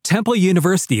Temple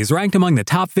University is ranked among the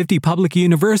top 50 public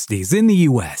universities in the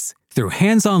U.S. Through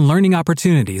hands-on learning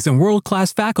opportunities and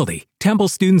world-class faculty, Temple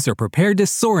students are prepared to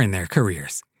soar in their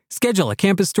careers. Schedule a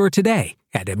campus tour today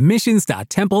at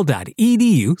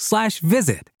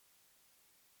admissions.temple.edu/visit.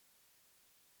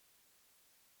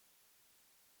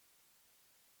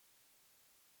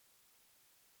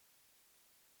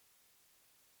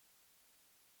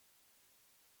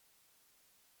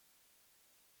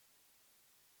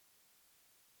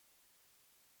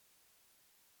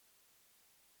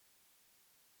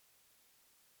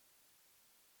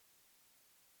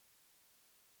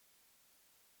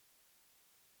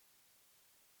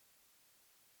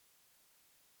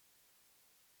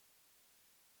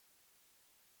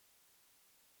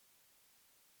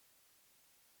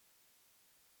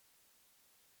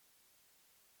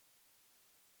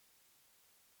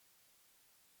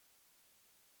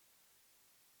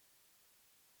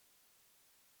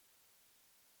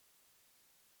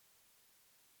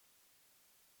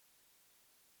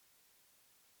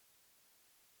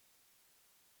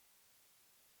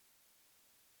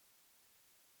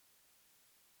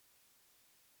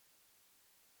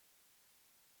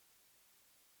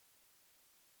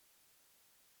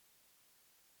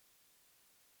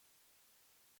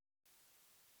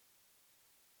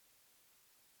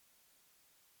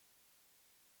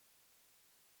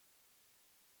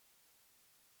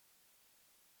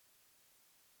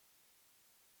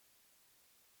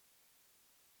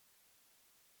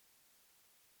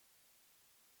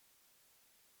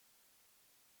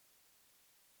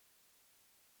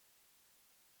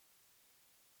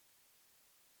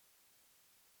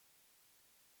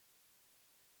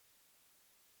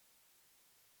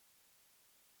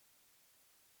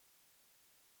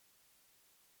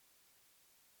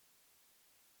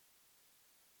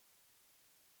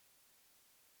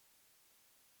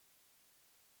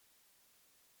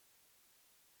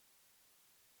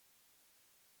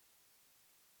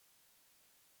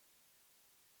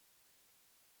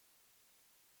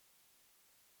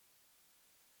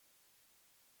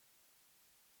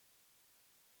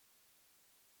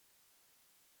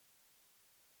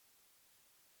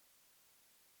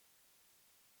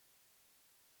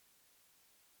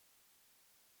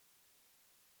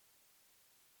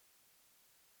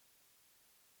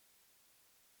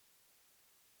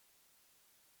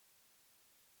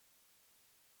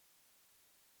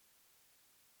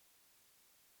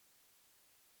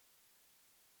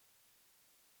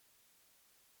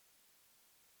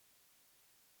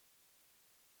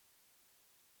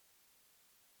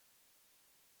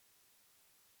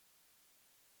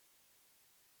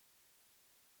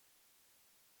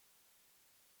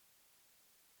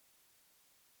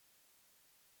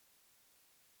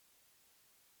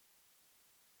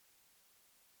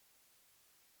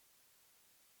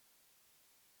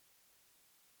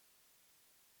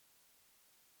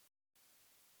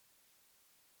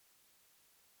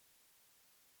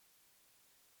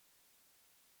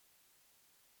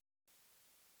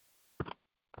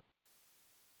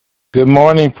 Good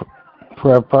morning,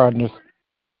 prayer partners.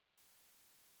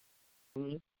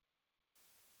 Good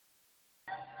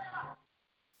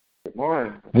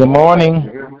morning. Good morning.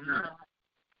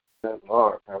 Good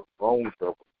morning. Have phone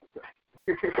trouble.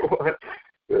 Good morning.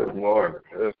 Good morning.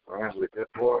 Good morning. Good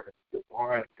morning. Good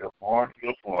morning. Good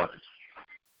morning.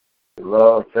 Good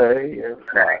love day,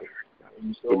 everybody.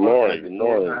 Good morning. Good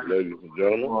morning, ladies and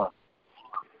gentlemen.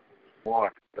 Good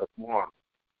morning. Good morning.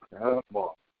 Good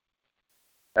morning.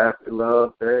 Happy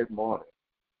Love Day morning.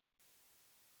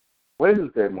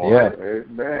 Wednesday morning. Yes.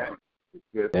 Amen.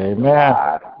 Amen.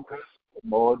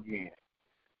 One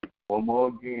more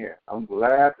again. I'm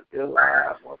glad to be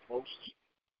alive.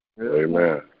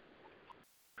 Amen.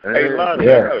 Hey, Lonnie,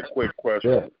 Yeah. I got a quick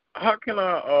question. Yeah. How can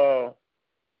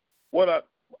what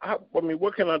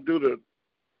can I do to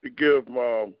give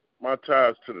my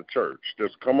tithes to the church?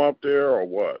 Just come up there or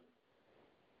what?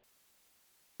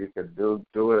 You can do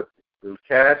it through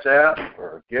Cash App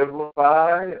or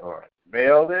Givelify or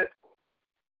mail it.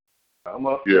 Come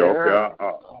up there.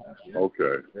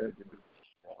 Okay.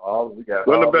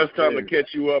 When the best time to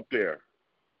catch you up there?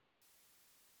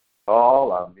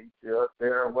 I'll meet you up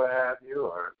there and what have you,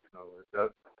 or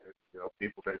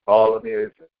people they call me,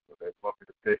 if they want me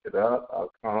to pick it up,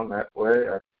 I'll come that way.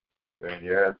 And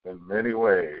yes, in many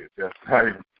ways. Just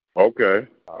like okay.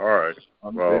 All right.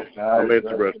 Well, I'm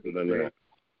interested in that.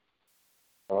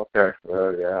 Okay.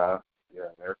 Well, yeah.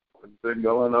 There's been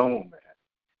going on, man.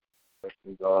 What's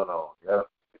been going on? Yep.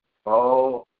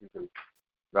 Call, you can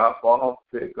drop off,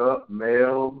 pick up,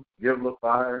 mail,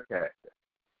 Givelify, cash.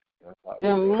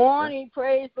 Good morning,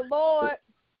 praise the Lord.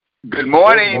 Good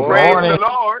morning, praise the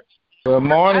Lord. Good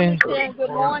morning. I'm saying good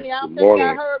morning. I don't Good think y'all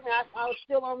morning. heard me. I was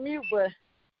still on mute, but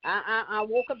I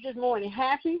woke up this morning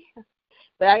happy.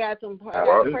 But I got some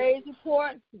praise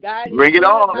report. God is Bring it good.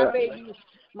 on. My baby.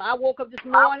 I woke up this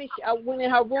morning. I went in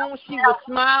her room. She was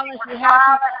smiling. She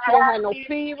happy. She don't have no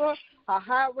fever. Her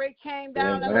heart rate came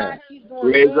down a lot. She's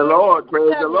doing Praise good. the Lord.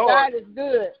 Praise Tell the me, Lord. God is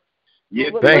good.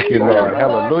 Yes, Thank you, She told Lord. me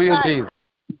Hallelujah, last night- Jesus.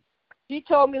 She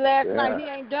told me last Yeah. night he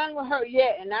ain't done with her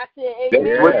yet, and I said, That's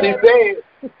amen. what she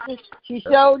said. She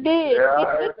sure did.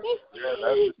 Yeah, that's what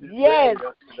she Yes.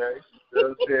 said yesterday. She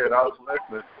just said, I was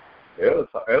listening.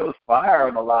 It was fire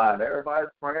on the line. Everybody's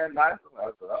praying nice. I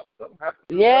said, something happened.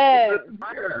 Yes.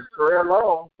 Pray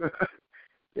along. Yeah,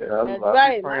 That's I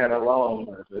right. was praying along.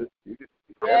 Yes.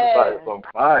 Everybody's on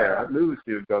fire. I knew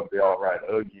she was going to be all right.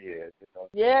 Oh, yeah.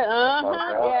 Yeah,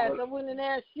 God. yeah. So I went in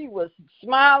there, she was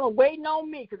smiling, waiting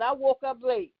on me because I woke up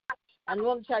late. I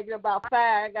normally try to get about 5.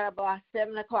 I got about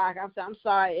 7 o'clock. I said, I'm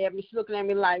sorry, Ebony. She's looking at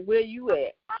me like, where you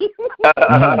at?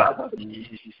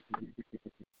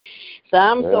 So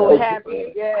I'm so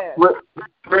happy. Yeah.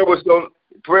 Prayer was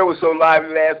so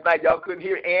lively last night. Y'all couldn't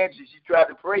hear Angie. She tried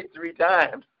to pray 3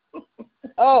 times.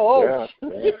 Oh.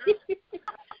 Yeah.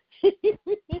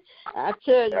 I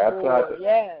tell you, boy,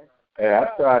 yes. Yeah,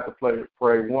 I tried to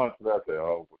pray once, and I said,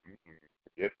 "Oh,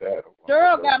 forget that."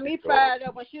 Girl got me fired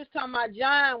up when she was talking about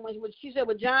John. When she said,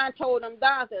 "Well, John told them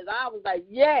doctors," I was like,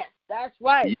 "Yes, that's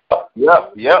right."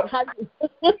 Yep.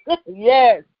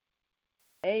 Yes.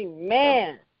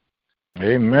 Amen.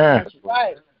 Amen. That's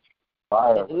right.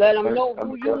 Fire. Let them know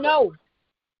who you know.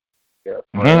 Yeah.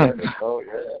 Mhm. Oh,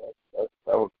 yeah.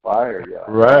 That was fire, yeah.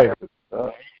 Right.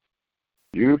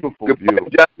 Beautiful.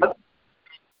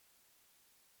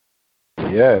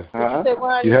 Yes. Huh?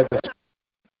 You had to.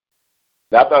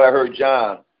 I thought I heard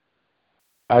John.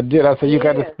 I did. I said you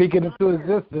got to Yes. speak it into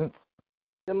existence.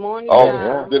 Good morning, Oh, John.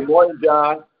 yeah. Good morning,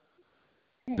 John.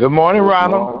 Good morning,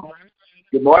 Ronald.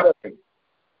 Good morning.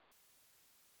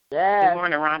 Yes. Good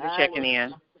morning, Rhonda, checking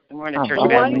in. Good morning, church Good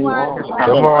family. morning, Rhonda.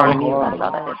 Good morning.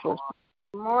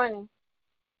 Good morning.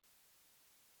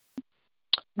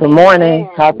 Good morning.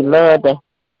 Amen. Happy Love Day.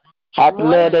 Happy Good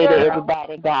morning, Love Day to girl.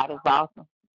 everybody. God is awesome.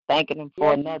 Thanking Him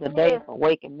for Yes, another He day, is. for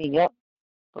waking me up,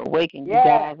 for waking you Yes.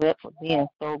 guys up, for being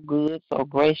so good, so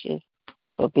gracious,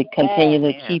 for continuing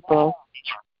to Yes. keep us,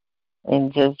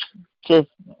 and just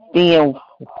being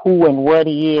who and what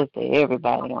He is to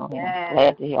everybody on here. Yes.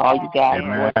 Glad to hear all you guys'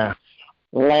 Amen. voices.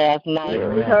 Last night,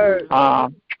 We heard.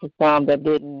 for some that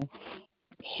didn't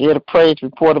hear the praise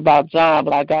report about John,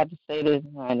 but I got to say this,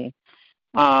 honey.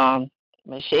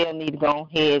 Michelle need to go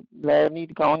ahead. Larry need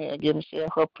to go ahead and give Michelle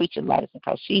her preacher license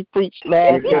because she preached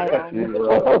last night. She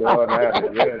was.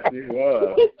 Yeah, she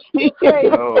was. She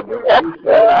No, she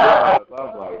was.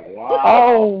 I'm like, wow.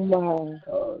 Oh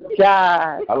my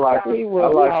God! I like She the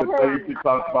was thing she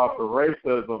talked about the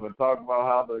racism and talked about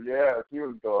how she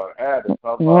was going at it.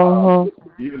 Talking about how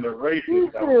even the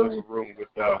racists that was in the room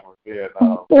with them were being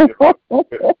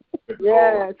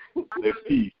Yes. their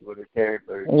peace when it came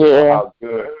to Yeah. how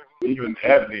good. Even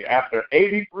Ebony, after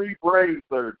 83 brain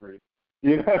surgeries,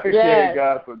 Yes.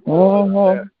 got some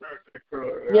Yes.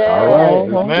 All right.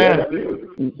 Mhm. Amen.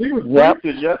 She was Yep.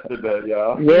 preaching yesterday,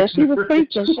 y'all. Yeah, she was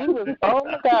preaching. She was. Oh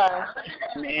my God!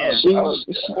 Man. She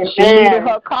needed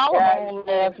her collarbone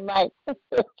last night.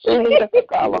 She needed her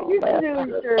collarbone last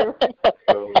night. True.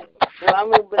 So, Well, I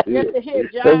mean, but just to hear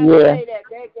John Yeah. say that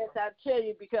gets, I tell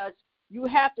you, because you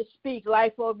have to speak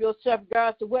life over yourself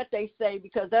regardless of what they say,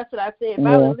 because that's what I said. If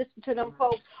I would listen to them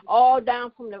folks all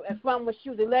down from when she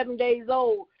was 11 days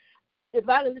old, if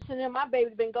I would listen to them, my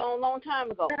baby's been gone a long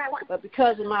time ago. But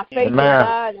because of my faith in Amen.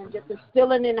 God and just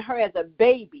instilling in her as a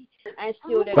baby, and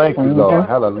still that. Thank you, Lord.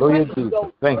 Hallelujah, Jesus.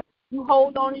 Thank you.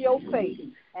 Hold on to your faith,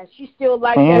 and she's still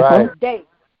like Mhm. that Right. today.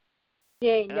 She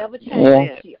ain't never changed.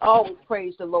 Yeah. She always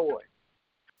praised the Lord.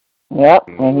 Yep,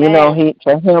 and you know, Amen.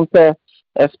 for him to,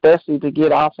 especially to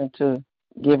get off into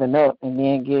giving up and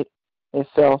then get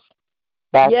himself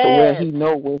back to where he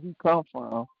know where he come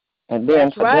from, and then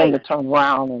That's for right. them to turn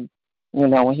around and, you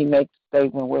know, when he makes the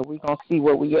statement where we gonna see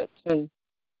where we at 10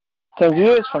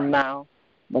 years from now,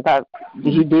 because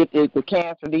he did the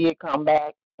cancer did come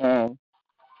back, and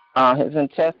his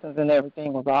intestines and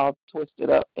everything was all twisted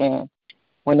up, and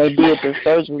when they did the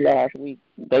surgery last week,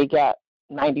 they got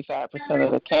 95%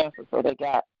 of the cancer, so they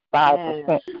got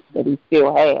 5% that he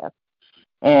still has.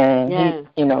 And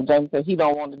he, you know, James said he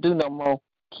don't want to do no more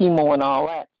chemo and all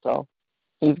that, so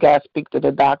he's got to speak to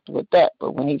the doctor with that.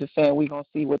 But when he was saying we're going to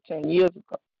see what 10 years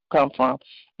come from,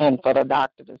 and for the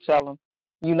doctor to tell him,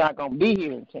 you're not going to be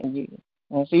here in 10 years.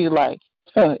 And she's like,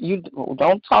 you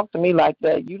don't talk to me like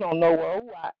that. You don't know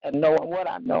who I know and what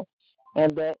I know.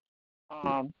 And that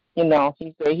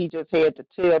he said he just had to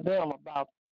tell them about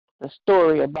the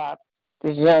story about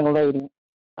this young lady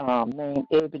named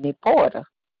Ebony Porter.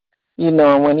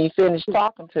 And when he finished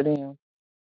talking to them,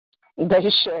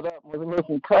 they shut up and was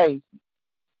looking crazy.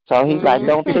 So he's like,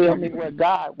 don't tell me what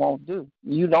God won't do.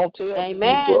 You don't tell me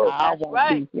what I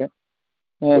won't do here.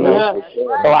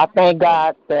 So I thank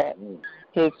God that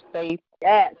his faith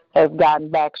has gotten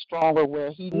back stronger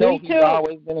where he knows he's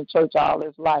always been in church all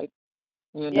his life.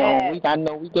 I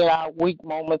know we get our weak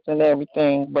moments and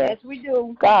everything, but we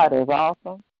do. God is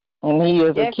awesome, and he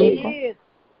is a keeper, He is.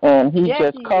 and he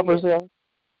just covers us.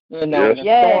 The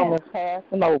storm is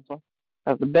passing over,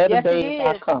 because the better days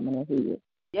are coming ahead.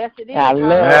 Yes, it is. I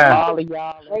love all of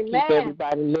y'all. And keep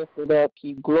everybody lifted up.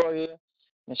 Keep Gloria,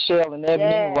 Michelle, and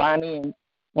Ebony, Ronnie,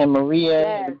 and Maria,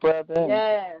 and the brother,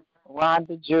 and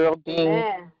Rhonda,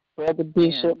 Geraldine, Brother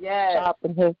Bishop, Chop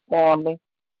and his family,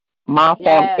 my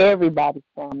family, everybody's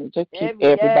family. Just keep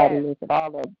everybody lifted.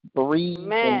 All the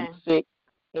bereaved and sick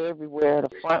everywhere, the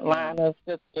frontliners,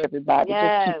 just everybody.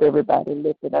 Just keep everybody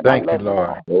lifted up. Thank you,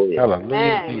 Lord. Hallelujah.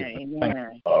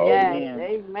 Amen.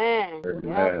 Amen.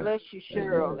 God bless you,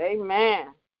 Cheryl. Amen.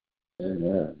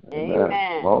 Amen.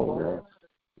 Oh,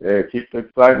 yeah, keep the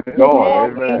excitement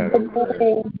going. Amen. Good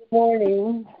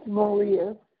morning,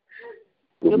 Maria.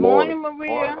 Good morning,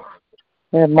 Maria.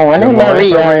 Good morning,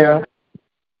 Maria.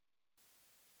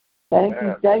 Thank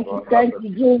you,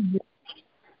 Jesus.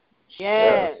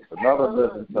 Yes. Another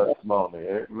living testimony.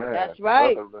 Amen. That's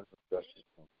right.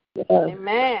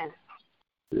 Amen.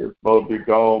 It's supposed to be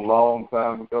gone a long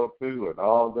time ago, too, and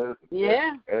all this.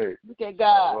 Yeah. Hey, look at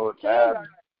God.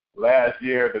 Last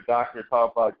year, the doctor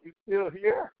talked about, you still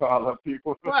here? Calling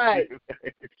people. Right.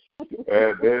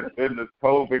 And then the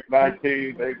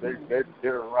COVID-19,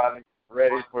 they're running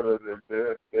ready for the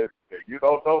you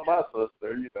don't know my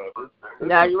sister, This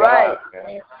now is you're God, right.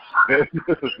 man. This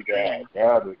is God.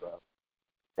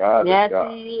 God yes, is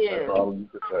God. He is. That's all you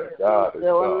can say. God is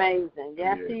so God. amazing.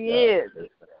 Yes, He is.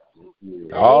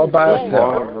 All by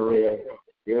himself.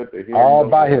 Good to hear all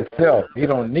by himself. He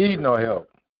don't need no help.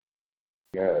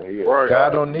 Yeah, he is.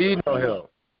 God don't need no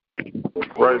help.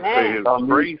 Right, say His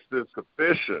grace is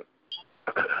sufficient.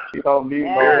 He don't need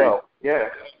no help.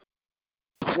 Yes.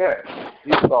 Yes.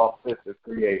 He saw fit to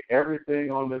create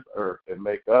everything on this earth and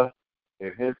make us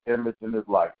in His image and His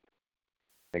likeness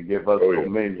and give us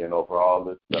dominion over all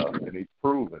this stuff. And He's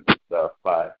proven this stuff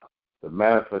by the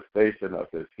manifestation of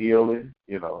His healing,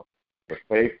 the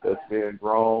faith that's being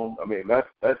grown. I mean, that's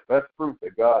proof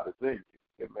that God is in you.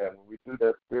 Amen. When we do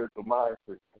that spiritual mind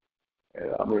treatment.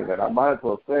 And I might as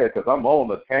well say it because I'm on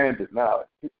a tangent now.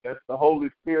 That's the Holy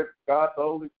Spirit, God the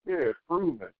Holy Spirit,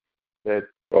 proving that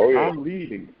I'm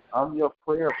leading. I'm your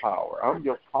prayer power. I'm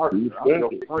your partner. I'm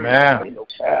your friend. I'm your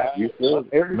path.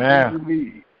 Everything you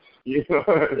need. It's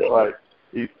like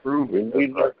He's proving.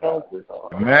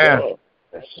 Man.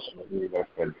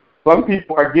 Some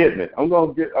people are getting it. I'm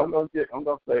gonna say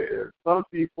there's some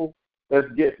people that's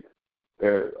getting it.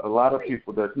 There's a lot of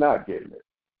people that's not getting it.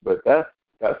 But that's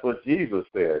what Jesus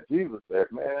said. Jesus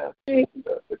said, man,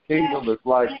 the kingdom is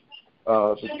like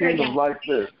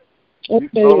this. You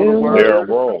sow the word,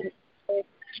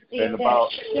 and about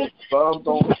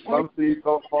some seeds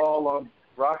gonna fall on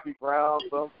rocky ground,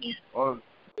 some on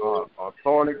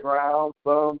thorny ground,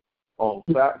 some on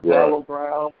shallow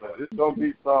ground, but it's gonna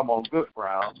be some on good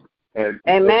ground. And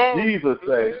Jesus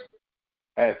said,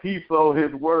 as He sowed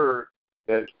His word,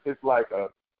 that it's like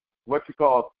what you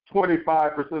call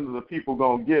 25% of the people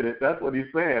gonna get it. That's what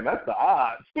He's saying. That's the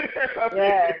odds. Only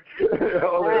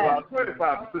about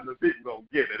 25% of the people gonna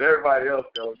get it. Everybody else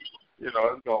goes, it's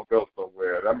gonna go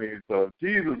somewhere. I mean, so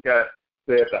Jesus said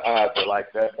the odds are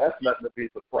like that. That's nothing to be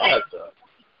surprised of.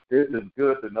 It is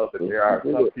good to know that there are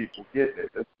some people getting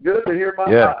it. It's good to hear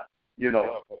my God,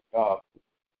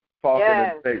 talking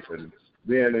and facing,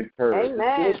 being encouraged.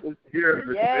 It's good to hear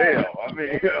Michelle. I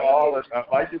mean, all the time,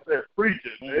 like you said,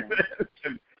 preaching.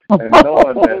 And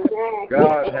knowing that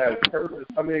God has purpose.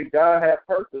 I mean, God has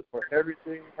purpose for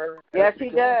everything her. Yes, He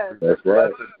does. That's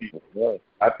right.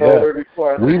 I told her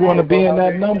before. We want to be in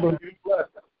that number.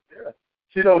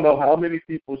 She don't know how many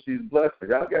people she's blessed.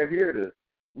 Y'all got to hear this.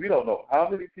 We don't know how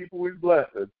many people we're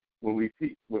blessing when we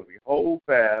hold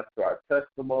fast to our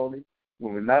testimony,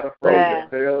 when we're not afraid to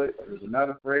fail it, when we're not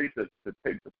afraid to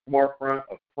take the forefront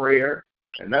of prayer.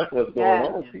 And that's what's going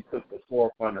on. She took the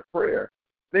forefront of prayer.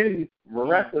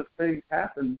 Miraculous things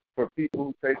happen for people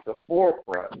who take the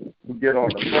forefront, who get on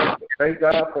the front. Thank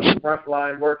God for the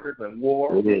frontline workers in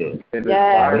war and in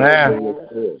fire.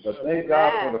 But thank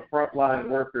God for the frontline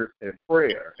workers in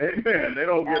prayer. Amen. They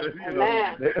don't get it,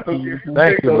 They don't get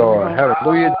Thank you, Lord.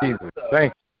 Hallelujah, Jesus.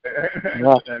 Thank you.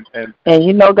 And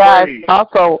you know, guys,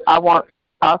 also I want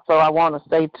to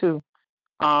say too,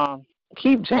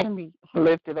 keep Jamie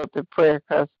lifted up in prayer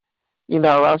because, you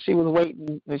know, while she was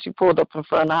waiting, when she pulled up in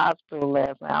front of the hospital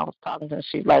last night, I was talking to her.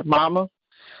 She's like, Mama,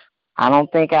 I don't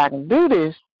think I can do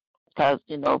this because,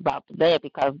 you know, about the bag,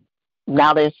 because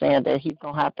now they're saying that he's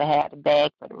going to have the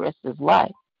bag for the rest of his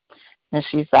life. And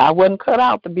she said, I wasn't cut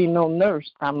out to be no nurse.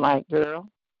 I'm like, girl,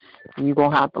 you're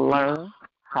going to have to learn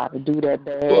how to do that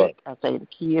bag. I say the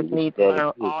kids need to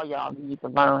learn, all y'all need to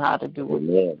learn how to do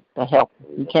it to help.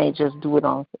 You can't just do it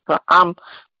on. So I'm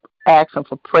asking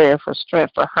for prayer, for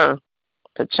strength for her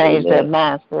to change that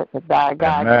mindset, to God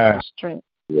the strength,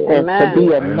 to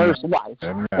be a nurse wife.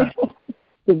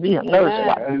 To be a nurse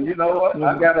wife. And you know what?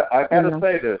 I gotta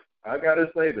say this. I gotta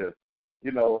say this.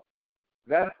 You know,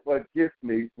 that's what gets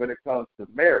me when it comes to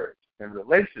marriage and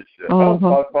relationship. I was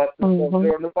talking about this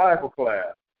during the Bible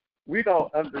class. We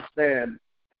don't understand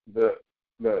the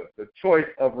choice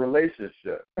of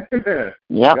relationship.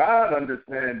 God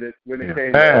understands it when it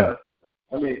came to us.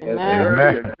 I mean, as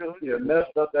dirty and filthy and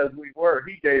messed up as we were,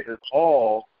 he gave us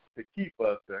all to keep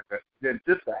us and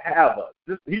just to have us.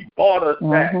 He bought us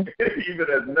back, even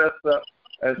as messed up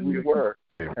as we were.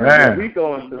 And when we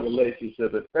go into a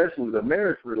relationship, especially the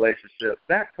marriage relationship,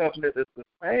 that covenant is the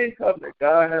same covenant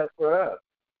God has for us.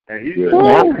 And he's going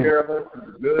to take care of us.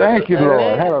 Good. Thank you,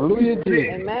 Lord. Hallelujah,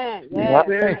 Jesus. Amen.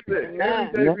 Sin sick.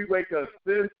 Every day we wake up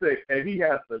sin sick, and he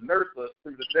has to nurse us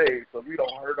through the day so we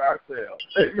don't hurt ourselves.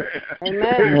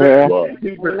 Amen.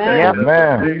 He protects us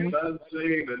from things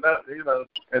unseen and not, you know.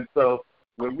 And so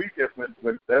when we get when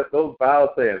those vows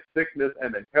say in sickness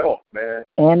and in health, man.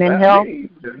 And in health,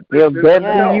 you're better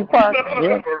than you part.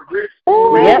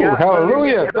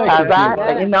 Hallelujah.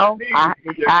 You know,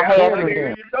 I had to do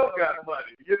it. You don't got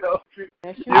money, you know.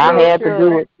 I had to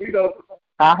do it.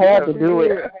 I had to do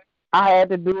it. I had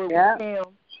to do it with him,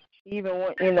 even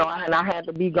when, you know, and I had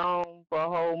to be gone for a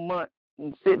whole month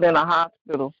and sitting in a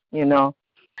hospital, you know.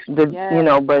 You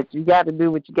know, but you got to do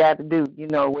what you got to do, you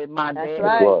know, with my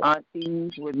dad, with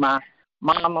aunties, with my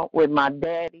mama, with my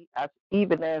daddy.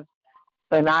 Even as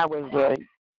when I was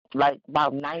like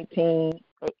about 18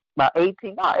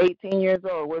 years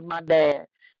old with my dad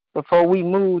before we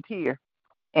moved here.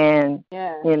 And,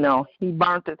 you know, he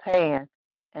burnt his hand,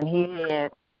 and he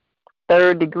had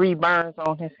third-degree burns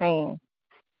on his hand,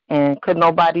 and could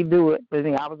nobody do it. But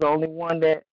I was the only one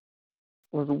that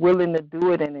was willing to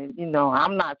do it, and, you know,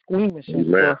 I'm not squeamish and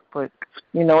stuff, but,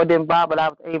 you know, it didn't bother. But I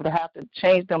was able to have to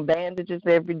change them bandages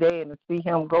every day and to see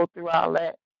him go through all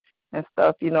that and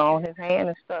stuff, you know, on his hand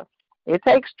and stuff. It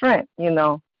takes strength, you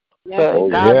know. But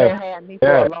God been had me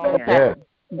for a long time.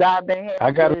 God been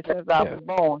had me since I was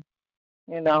born,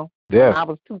 you know. I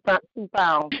was 2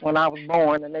 pounds when I was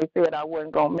born, and they said I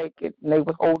wasn't going to make it, and they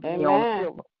was holding me on the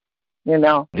pillow. You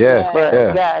know,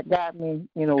 but God got me,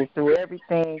 you know, through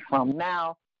everything from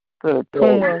now to the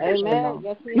tumor. You know,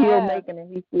 still making it.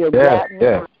 He still got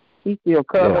me. He still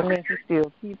covering me. He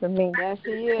still keeping me. Yes,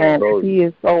 he is. And he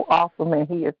is so awesome, and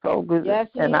he is so good. Yes,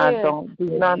 and I don't do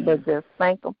nothing but just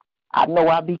thank him. I know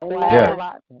I be quiet a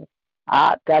lot.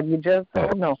 You just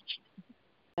don't know.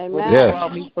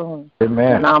 Amen.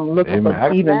 Amen. And I'm looking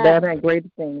for even better and greater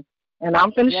things. And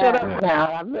I'm finna shut up now.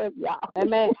 I love y'all.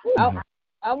 Amen.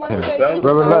 I want to say I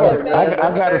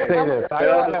got to say this. I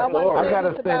got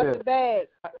to say this.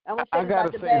 I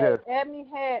got to say this.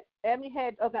 Ebony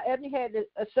had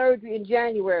a surgery in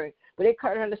January, but they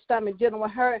cut her in the stomach, dealing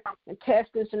with her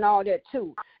intestines and all that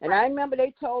too. And I remember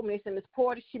they told me, they said, Ms.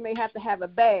 Porter, she may have to have a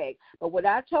bag. But what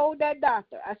I told that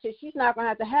doctor, I said, she's not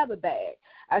going to have a bag.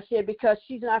 I said, because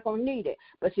she's not going to need it.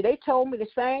 But see, they told me the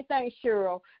same thing,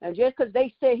 Cheryl. And just because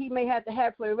they said he may have to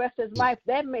have it for the rest of his life,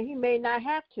 that means he may not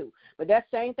have to. But that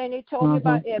same thing they told me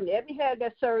about Ebony. Ebony had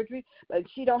that surgery, but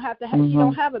she don't have to have. She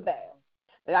don't have a bag.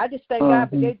 And I just thank God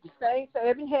for the same. So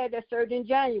Ebony had that surgery in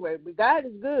January, but God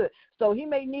is good. So he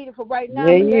may need it for right now.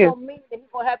 But that don't mean that he's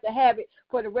gonna have to have it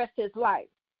for the rest of his life.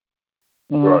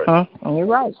 Right. You're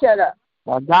right. Shut up.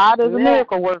 Well, God is a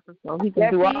miracle worker, so he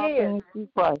can do all things through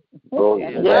Christ.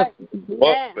 Yes.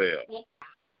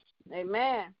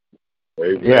 Amen.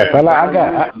 Yes,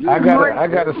 I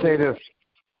got to say this.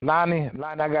 Lonnie,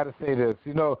 I got to say this.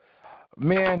 You know,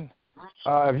 men,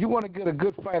 if you want to get a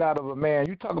good fight out of a man,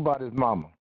 you talk about his mama.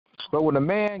 But when a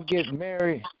man gets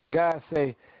married, God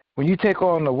say, when you take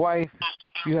on the wife,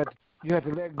 you have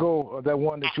to let go of that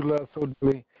one that you love so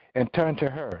dearly and turn to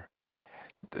her.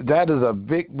 That is a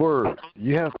big word.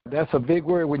 That's a big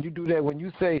word when you do that. When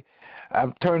you say,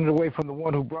 I'm turning away from the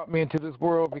one who brought me into this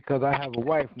world because I have a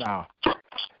wife now,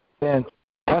 then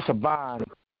that's a bond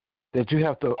that you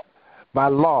have to by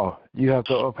law, you have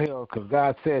to uphold because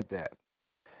God said that.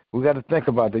 We got to think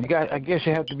about that. I guess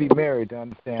you have to be married to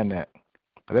understand that.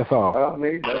 That's all. I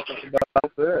mean, that's what the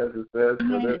Bible says. It says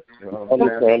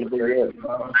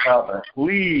that,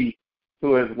 cleave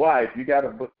to his wife. You got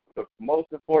to. The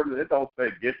most important. It don't say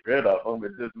get rid of them.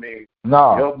 It just means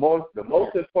the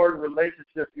most important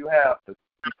relationship you have to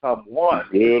become one.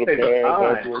 It takes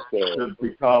time to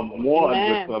become one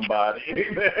with somebody.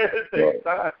 Amen. It takes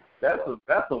time.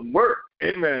 That's a work.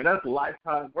 Amen. That's a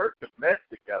lifetime work to mesh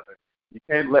together. You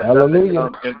can't let nothing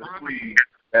come in between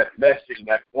that meshing,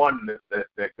 that oneness that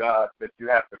you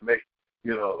have to make,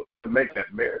 to make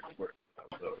that marriage work.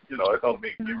 So, it don't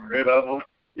mean get rid of them.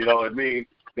 It means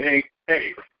they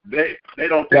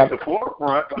don't take the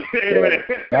forefront. Amen.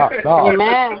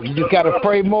 No. You just got to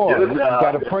pray more. You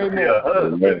got to pray more.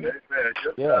 Husband,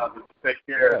 take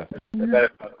care of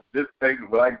that. This thing,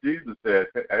 like Jesus said,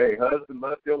 hey, husband,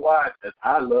 love your wife as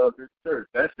I love this church.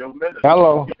 That's your ministry.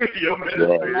 Hello. Your ministry is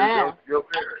your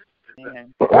marriage.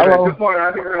 Hello. Good morning.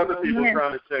 I hear other people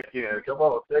trying to check in. Come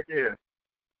on, check in.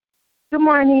 Good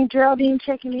morning, Geraldine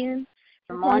checking in.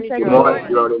 Good morning,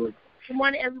 Geraldine. Good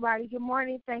morning, everybody. Good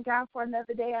morning. Thank God for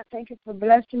another day. I thank Him for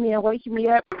blessing me and waking me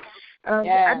up.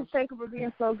 I just thank Him for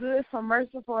being so good, so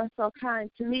merciful, and so kind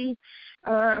to me.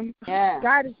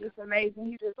 God is just amazing.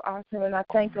 He's just awesome, and I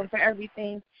thank Him for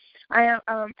everything. I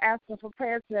am asking for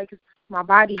prayer today because my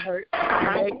body hurts.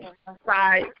 My leg, my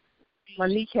side, my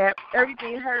kneecap,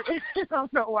 everything hurt. I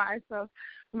don't know why, so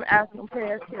I'm asking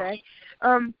prayers today.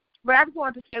 But I just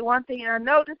wanted to say one thing, and I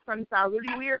know this is going to sound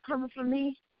really weird coming from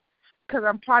me because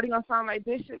I'm probably going to sound like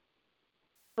Bishop,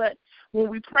 but when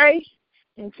we pray,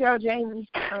 and tell Jamie,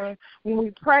 when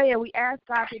we pray and we ask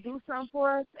God to do something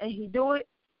for us and He do it,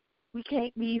 we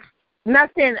can't be, I'm not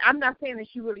saying that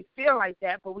she really feel like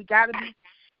that, but we got to be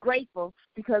grateful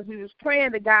because we was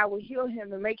praying that God would heal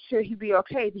him and make sure he'd be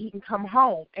okay, that he can come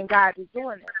home, and God is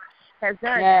doing it, has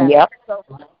done it. Yep. So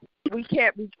we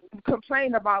can't be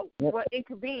complaining about what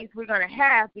inconvenience we're going to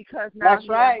have because now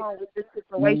we're at home with this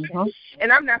situation. Mm-hmm.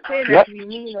 And I'm not saying that to be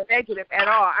mean or negative at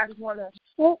all. I just want to,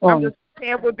 I'm just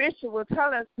saying what Bishop will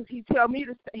tell us because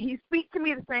he speaks to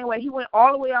me the same way. He went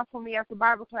all the way up for me after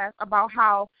Bible class about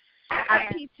how I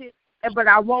teach it, but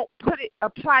I won't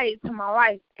apply it to my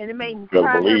life. And it made me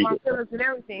cry and my feelings and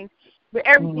everything. But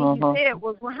everything he said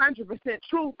was 100%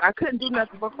 truth. I couldn't do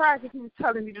nothing but cry because he was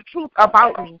telling me the truth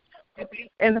about me.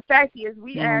 And the fact is,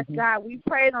 we asked God, we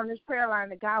prayed on this prayer line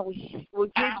that God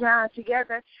would get John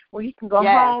together where he can go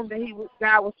home, that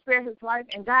God would spare his life,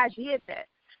 and God did that.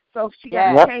 So she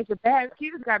got to change the bag. She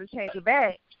just got to change the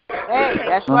bag. Hey,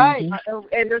 that's right.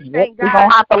 And just thank God. We're going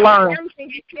to have to learn.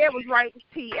 Everything you said was right,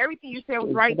 T. Everything you said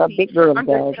was right, T. I'm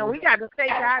just saying, we got to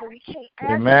thank God, and we can't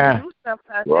ask him to do stuff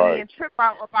to us and then trip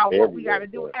out about what we got to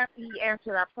do after he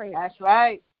answered our prayer. That's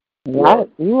right. Right,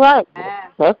 you're right.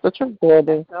 That's the truth,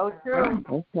 baby. So true.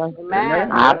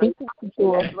 Amen. I'll be talking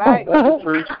to her. That's right. That's the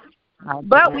truth.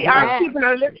 But we are keeping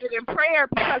her lifted in prayer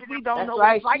because we don't know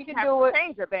what it's like to have to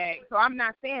change her bag. So I'm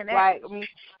not saying that. Right. I mean,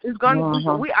 it's going to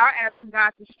be, we are asking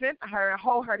God to strengthen her and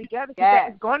hold her together because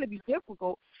that is going to be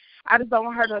difficult. I just don't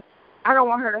want her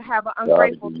to have an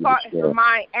ungrateful thought in her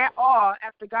mind at all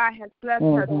after God has blessed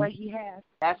her the way He has.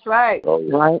 That's right.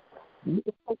 Right. Thank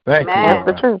you. That's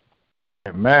the truth.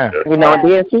 Amen. You know,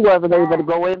 then she wasn't able to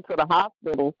go into the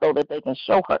hospital so that they can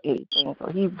show her anything.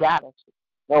 So he's got it.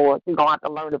 So she's going to have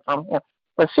to learn it from him.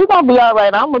 But she's going to be all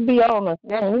right. I'm going to be honest.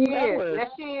 Yes, she is.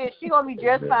 Yes, she is. She's going to be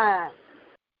just fine.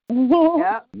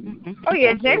 Yep. Oh,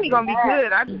 yeah, Jamie's going to be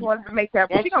good. I just wanted to make that.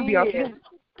 Yes, she's going to be okay.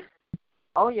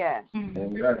 Oh, yeah.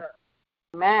 Amen.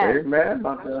 Amen.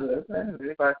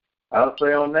 I'll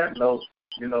say on that note,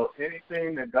 you know,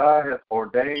 anything that God has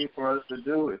ordained for us to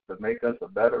do is to make us a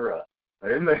better us.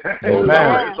 Amen.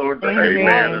 Amen.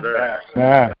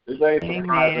 Amen. This ain't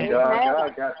surprising God.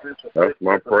 God got this. That's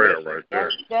my prayer right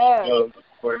there.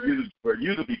 For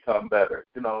you to become better,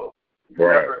 you know.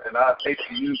 Right. And I hate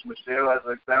to use Michelle as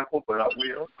an example, but I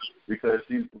will because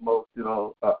she's the most,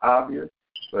 obvious.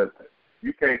 But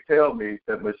you can't tell me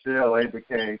that Michelle ain't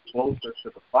became closer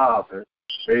to the Father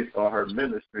based on her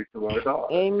ministry to her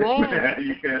daughter. Amen.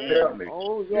 You can't tell me.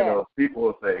 Oh, yeah. You know, people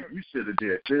will say, you should have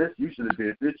did this, you should have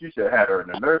did this, you should have had her in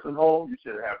the nursing home, you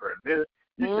should have had her in this,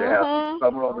 you should have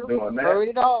someone else doing that. Heard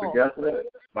it all. But guess what?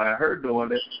 By her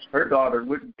doing it, her daughter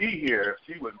wouldn't be here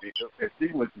if she wouldn't be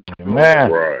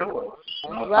Amen. Right.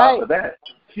 On top of that,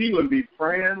 she would be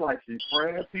praying like she's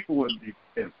praying. People would be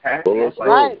impacted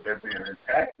like they're being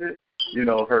impacted. You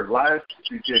know, her life,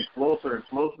 she's getting closer and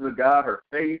closer to God. Her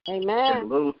faith in the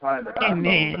little time that I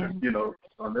know,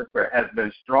 on this prayer has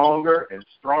been stronger and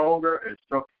stronger and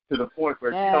stronger. to the point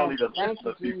where she don't even listen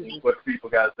to people, what people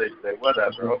got to say,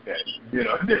 whatever, okay. You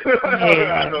know, I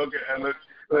don't get, and look,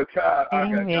 God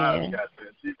got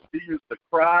this. She used to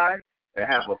cry and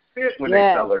have a fit when they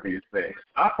tell her these things.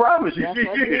 I promise you, she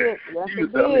did. She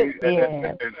used to tell me,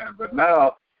 but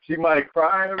now she might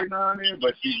cry every now and then,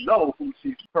 but she knows who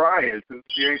she's crying to.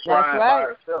 She ain't crying by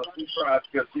herself. She cries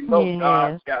because she knows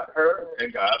God's got her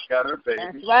and God's got her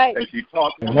baby. And she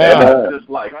talks to them just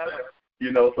like that.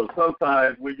 You know, so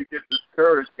sometimes when you get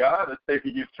discouraged, God is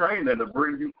taking you training to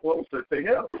bring you closer to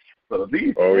Him. So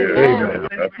these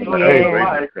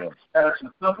life has a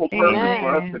simple purpose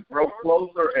for us to grow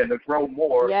closer and to grow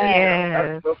more.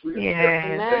 That's what we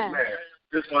Amen.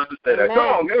 Just wanted to say that. Come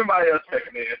on, everybody else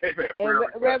checking in.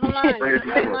 Reverend Line,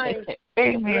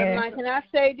 can I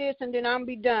say this and then I'll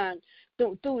be done?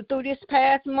 Through this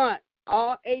past month,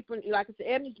 all April, like I said,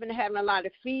 Ebony's been having a lot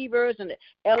of fevers and the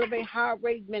elevated heart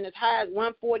rate's been as high as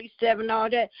 147, all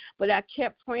that. But I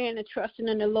kept praying and trusting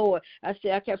in the Lord. I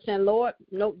kept saying, Lord,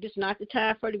 no, this is not the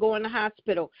time for her to go in the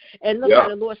hospital. And look how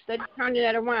the Lord started turning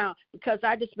that around because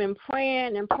I just been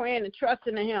praying and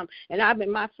trusting in Him. And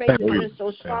my faith has been so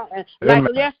strong. And like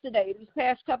yesterday, these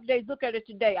past couple of days, look at it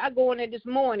today. I go in there this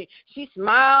morning. She's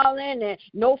smiling and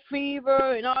no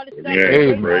fever and all this stuff.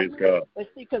 Praise God. But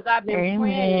see, because I've been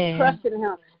praying and trusting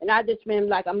Him, and I just been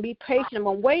like, I'm be patient. I'm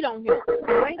gonna wait on Him.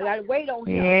 I gotta wait on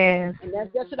Him, and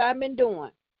that's just what I've been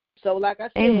doing. So, like I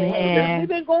said, we've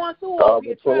been going through.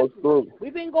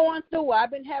 We've been going through. I've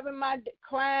been having my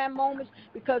crying moments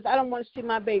because I don't want to see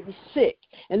my baby sick,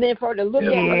 and then for her to look at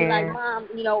me like, Mom,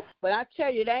 you know. But I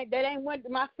tell you, that ain't what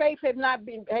my faith has not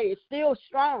been. Hey, it's still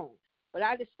strong. But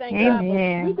I just thank God.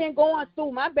 We've been going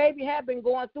through. My baby have been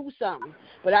going through something.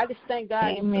 But I just thank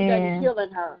God He's steady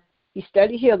healing her. He's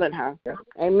steady healing her.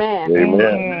 Amen.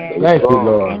 Thank you,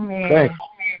 Lord. Thank you.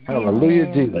 Hallelujah,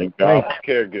 Jesus. Thank God for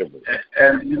caregivers.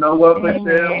 And you know what,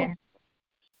 Michelle?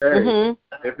 Hey,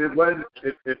 if it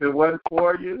wasn't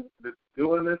for you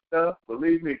doing this stuff,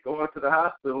 believe me, going to the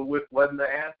hospital wasn't the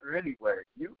answer anyway.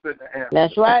 You've been the answer.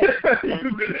 That's right.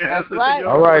 You've been the answer.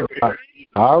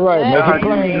 All right. Make it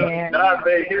plain. God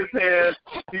made His hands.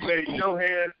 He made your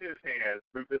hands His hands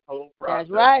through this whole process.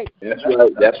 That's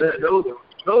right. That's it.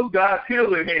 Those God's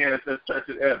healing hands that's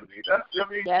touching Ebony. That's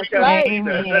right.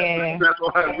 That's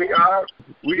why we are,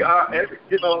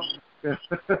 you know.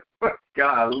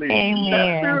 Golly.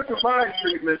 That spiritual mind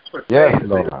treatment for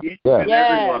each and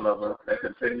every one of us that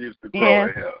continues to grow in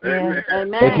Him.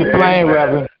 Amen. Make it plain,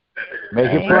 Reverend.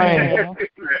 Make it plain.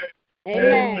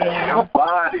 Amen. Your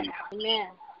body. Amen.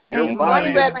 Your body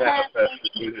is manifested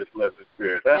through His living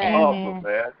Spirit. That's awesome,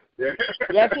 man. Yes,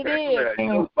 it is.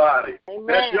 Your body. Amen.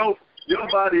 That's your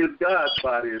body is God's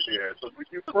body is there. So when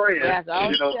you pray, God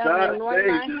saves you.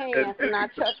 And I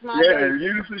touch my baby.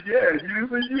 Use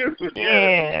it.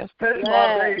 Yes. Touch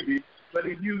my baby. But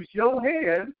He used your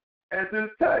hand as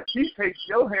His touch. He takes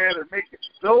your hand and makes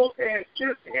those hands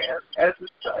His hands as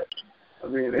His touch. I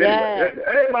mean, anyway.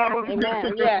 Hey, Mama.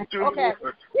 Amen. Yeah. Okay.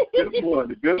 Good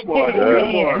morning. Good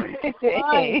morning.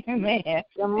 Amen.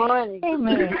 Good morning.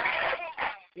 Amen.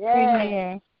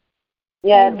 Yeah.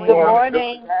 Yes, good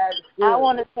morning. I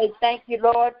want to say thank you,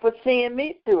 Lord, for seeing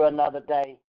me through another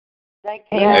day. Thank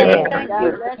you. Thank you.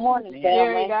 Good morning,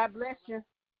 family. God bless you.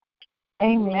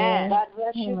 Amen. God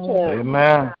bless you too.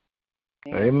 Amen.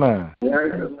 Amen.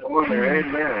 Good morning.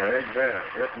 Amen.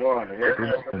 Good morning. Good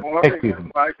morning.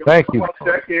 Thank you.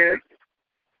 Check in.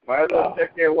 Might as well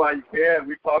check in while you can.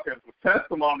 We talking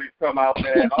testimonies come out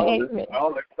there.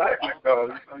 All excitement goes.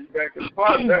 You got to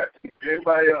contact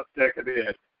everybody else checking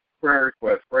in. Prayer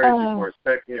request, prayer reports,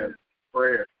 check in,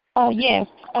 prayer. Yes.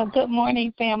 Good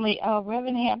morning, family.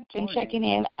 Reverend Hampton checking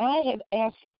in. I had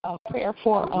asked a prayer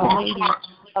for a lady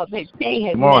that they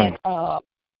had met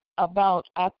about,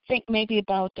 I think maybe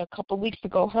about a couple of weeks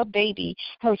ago. Her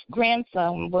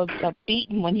grandson was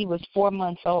beaten when he was 4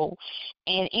 months old.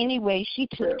 And anyway, she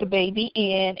took the baby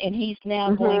in, and he's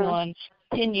now going on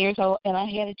 10 years old, and I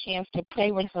had a chance to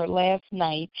pray with her last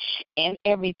night and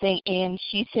everything, and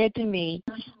she said to me,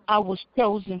 I was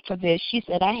chosen for this. She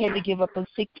said, I had to give up a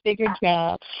 6-figure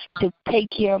job to take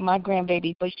care of my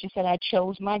grandbaby, but she said, I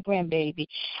chose my grandbaby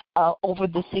over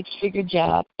the 6-figure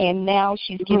job, and now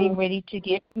she's getting ready to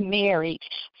get married.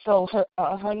 So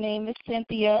her name is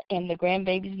Cynthia, and the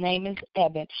grandbaby's name is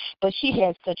Evan, but she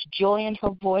has such joy in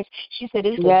her voice. She said,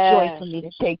 it's a joy for me to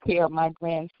take care of my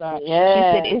grandson. She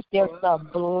said, it's just a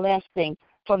blessing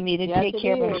for me to take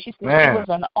care of him. She said she was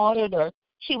an auditor.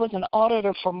 She was an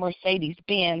auditor for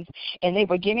Mercedes-Benz, and they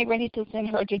were getting ready to send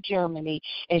her to Germany.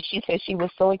 And she said she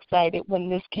was so excited when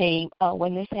this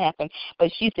happened.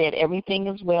 But she said everything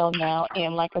is well now.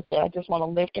 And like I said, I just want to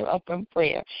lift her up in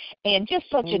prayer. And just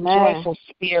such a joyful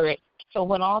spirit. So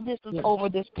when all this is over,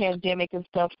 this pandemic and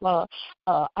stuff,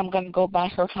 I'm going to go by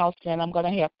her house and I'm going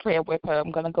to have prayer with her.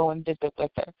 I'm going to go and visit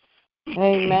with her.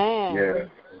 Amen. Yeah.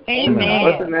 Amen.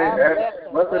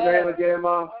 What's the name again,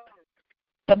 Mom?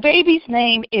 The baby's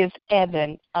name is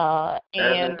Evan,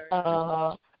 and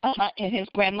his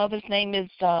grandmother's name is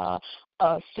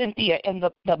Cynthia, and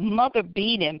the mother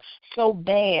beat him so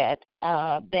bad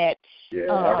that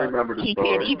I remember the he story.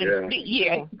 can't even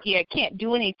can't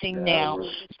do anything now.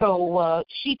 So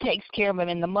she takes care of him,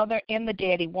 and the mother and the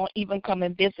daddy won't even come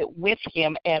and visit with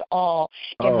him at all.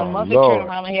 And the mother turned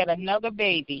around and had another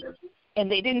baby,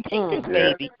 and they didn't take this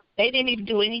baby. They didn't even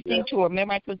do anything to her.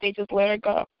 Remember, I said they just let her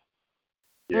go.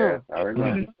 Yeah, I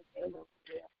remember.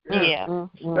 Yeah.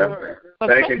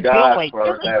 Thanking God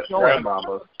for that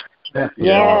grandmama.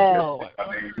 Yeah. I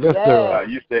mean, you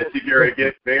said she get ready to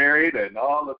get married and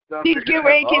all the stuff. She's getting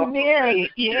ready to get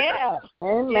married. Yeah.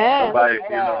 Amen. Somebody,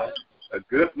 a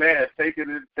good man taking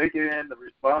in the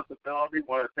responsibility,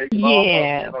 want to take it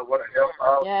off, want to help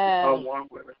out someone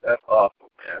with it. That's awesome,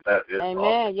 man. That is Amen.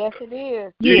 awesome. Yes, it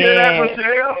is. You hear that,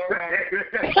 Michelle?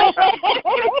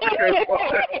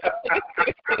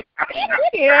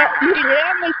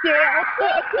 Michelle.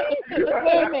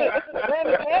 Wait a minute.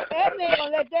 That man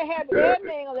gonna let that happen. That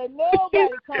man gonna let nobody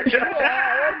come here.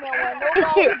 That man want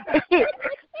nobody.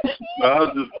 No, I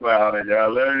was just clowning,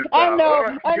 y'all. I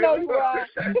know you are.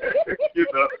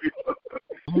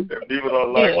 If people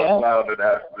don't like the clowning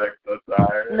aspect, that's all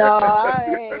right. No,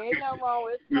 ain't no wrong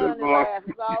with fun and laugh.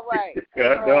 It's all right. I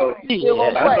know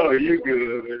you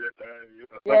good.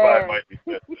 Somebody might be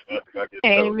sensitive.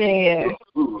 Amen.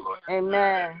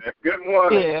 Amen. Good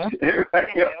morning.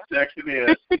 Everybody else checking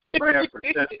in. Praying for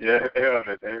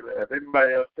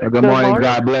Anybody else checking in? Good morning.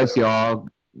 God bless you all.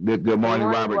 Good morning,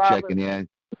 Robert, checking in.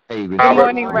 Hey, good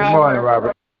morning, Robert. Good morning,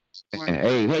 Robert.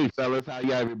 Hey, fellas, how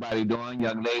y'all everybody doing?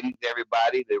 Young ladies,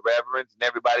 everybody, the reverends, and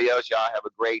everybody else, y'all have a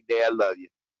great day. I love you.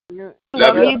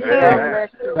 Love you too.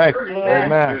 Thank you.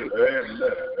 Amen.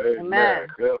 Amen.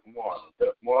 Good morning.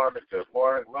 Good morning. Good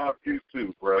morning. Love you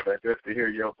too, brother. Good to hear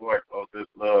your voice on this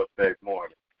Love Day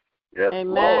morning. Yes,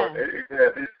 Amen. Lord.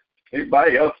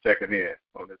 Anybody else checking in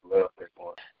on this Love Day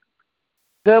morning?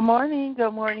 Good morning.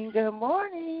 Good morning. Good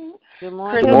morning. Good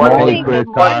morning. Good morning. Good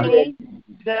morning.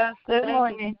 Good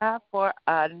morning. God for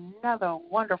another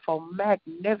wonderful,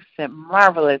 magnificent,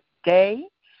 marvelous day.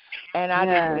 And I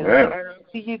just listen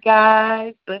to you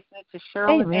guys, listening to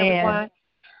Shirley and everyone.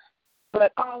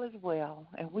 But all is well,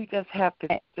 and we just have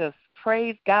to just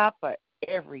praise God for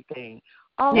everything.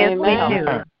 Yes, we do.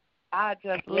 I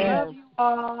just love you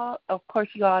all. Of course,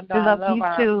 you all know I love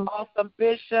our awesome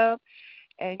bishop,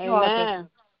 and you all are just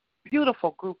a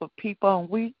beautiful group of people, and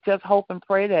we just hope and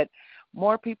pray that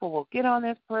more people will get on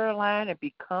this prayer line and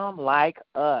become like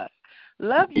us.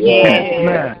 Love you.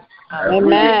 Amen.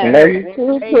 Amen. Love you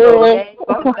too.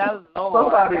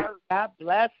 God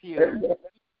bless you.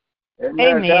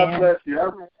 Amen. God bless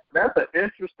you. That's an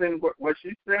interesting what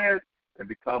she said. And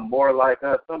become more like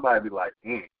us. Somebody be like,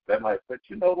 that might. But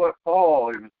you know what?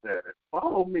 Paul even said it.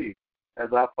 Follow me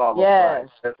as I follow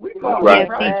Christ. As we follow Christ,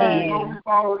 we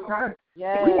follow Christ.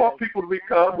 We want people to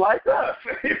become like us.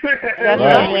 Be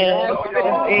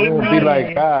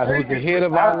like God, who's the head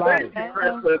of our life.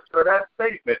 For that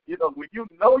statement, when you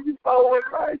know you following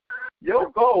Christ, your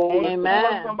goal is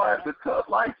for somebody to become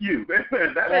like you.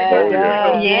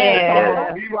 That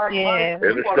ain't be like Christ.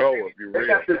 They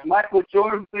got this Michael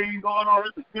Jordan thing going on.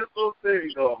 It's a good little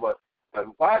thing going on. But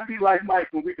why be like Mike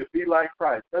when we could be like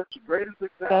Christ? That's the greatest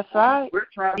example. That's right. We're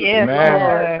trying to be like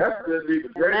Christ. That's going to be the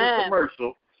greatest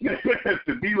commercial.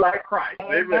 To be like Christ.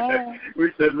 Amen.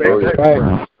 We should make that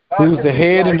right. Who's the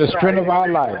head and the strength of our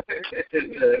life.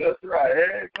 That's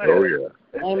right.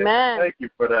 Amen. Thank you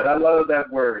for that. I love that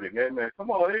wording. Amen. Come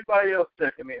on, anybody else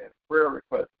checking in? Prayer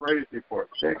request, praise report,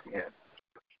 check in.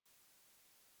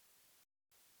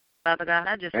 Father God,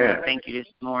 I just want to thank you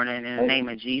this morning in the name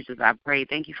of Jesus. I pray.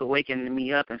 Thank you for waking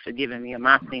me up and forgiving me of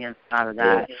my sins, Father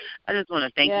God. I just want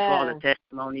to thank you for all the testimonies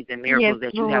testimonies and miracles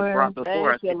that you have brought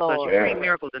before us. Because you bring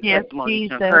miracles and testimonies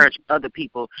to Jesus. encourage other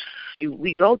people.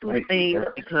 We go through things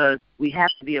because we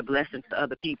have to be a blessing to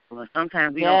other people. And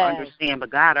sometimes we don't understand, but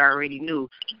God already knew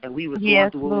that we was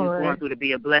going through what we was going through to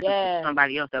be a blessing to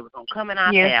somebody else that was going to come in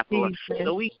our path, Lord.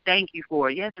 So we thank you for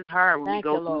it. Yes, it's hard when we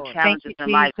go through challenges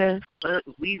in life, but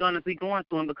we're going to be going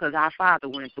through them because our Father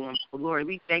went through them. So, Lord,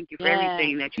 we thank you for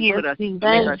everything that you put us to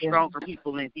make us stronger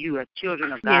people in you as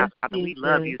children of God, Father. We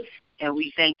love you. And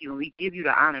we thank you, and we give you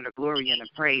the honor, the glory, and the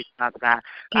praise, Father God.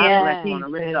 I bless you,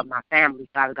 and lift up my family,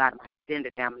 Father God, my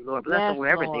extended family, Lord. Bless them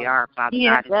wherever they are, Father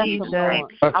God, in Jesus' name.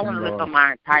 I want to lift up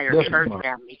my entire church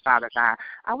family, Father God.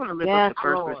 I want to lift up the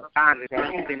first responders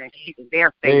that you've been keeping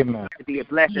their faith to be a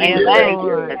blessing to the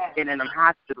patients that's been in them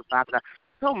hospitals, Father God.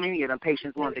 So many of them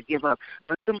patients wanted to give up,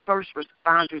 but them first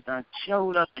responders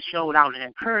showed up and showed out and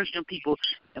encouraged them people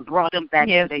and brought them back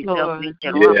to themselves. And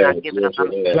said, I'm not giving up.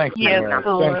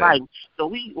 I'm fighting. So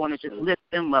we want to just lift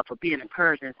them up for being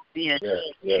encouraged and being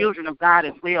children of God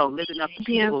as well, lifting up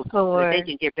people so that they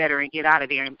can get better and get out of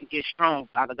there and get strong,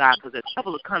 Father God, because the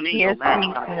trouble will come in your life,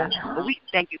 Father God. But we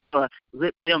thank you for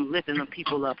lifting them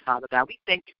people up, Father God. We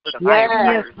thank you for the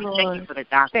firefighters. We thank you for the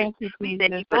doctors. We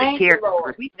thank you for the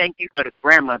caregivers. We thank you for the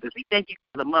grandmothers. We thank you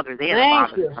for the mothers and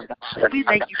the fathers. We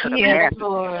thank you for the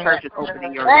pastors, churches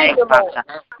opening your name, Father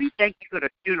God. We thank you for the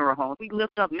funeral homes. We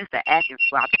lift up Mr. Atkins,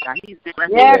 Father God. He's been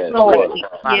Lord. We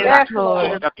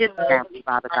lift up his family,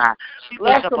 Father God. We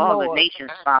lift up all the nations,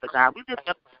 Father God. We lift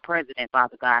up the president,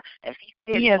 Father God, as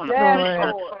he said he's going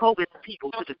to push COVID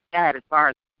people to the side as far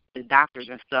as the doctors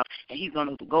and stuff, and he's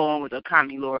going to go on with the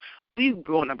economy, Lord. We're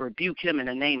going to rebuke him in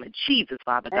the name of Jesus,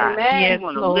 Father God. We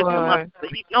want to lift him up, but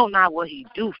he know not what he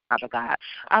do, Father God.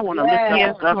 I want to lift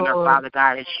up the governor, Father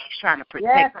God, and she's trying to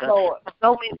protect us.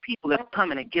 So many people are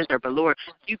coming against her, but Lord,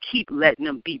 you keep letting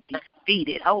them be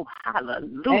defeated. Oh,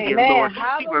 hallelujah, Lord.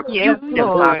 We rebuke them,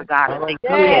 Father God, and they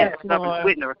come in and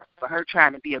with her for her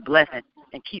trying to be a blessing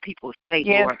and keep people safe,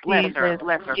 Lord. Bless her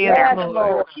family,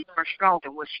 Lord. Keep her strong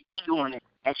in what she's doing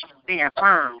as she's staying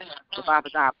firm. So, Father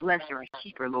God, bless her and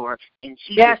keep her, Lord. In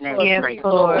Jesus' name we pray.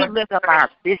 We lift up our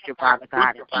bishop, Father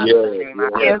God, in Jesus' name.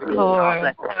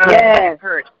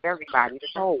 Encourage everybody, this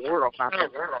whole world, Father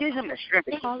God. Give him the strength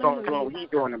to keep going doing what he's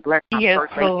doing and bless my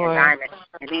First Lady and Diamond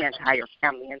and the entire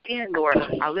family. And then, Lord,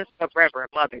 I lift up Reverend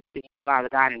Mother, Father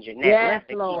God, and Jeanette. Bless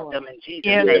and keep them in Jesus'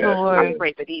 name. I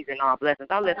pray for these and all blessings.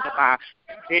 I lift up our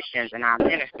musicians and our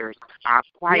ministers, our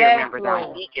choir members,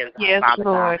 our deacons, Father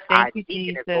God, our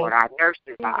deacons, Lord, our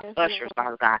nurses, our ushers,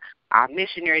 Father God, our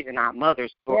missionaries and our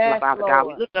mothers, Lord, Father God.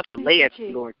 We lift up the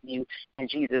laity, Lord, to you in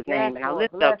Jesus' name. And I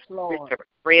lift up Mr.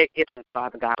 Fred Gibson,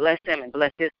 Father God. Bless him and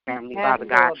bless his family, Father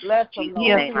God. In Jesus'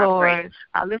 name I pray.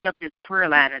 I lift up this prayer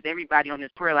line as everybody on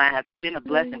this prayer line has been a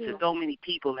blessing to so many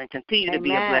people and continue to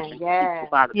be a blessing to people,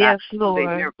 Father God, through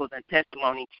their miracles and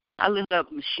testimony. I lift up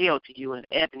Michelle to you and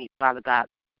Anthony, Father God.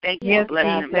 Thank you for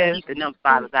blessing them and keeping them,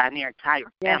 Father God, and their entire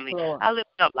family. I lift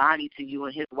up Lonnie to you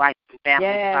and his wife and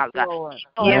family, Father God.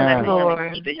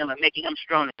 Keeping him and making him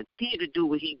strong and continue to do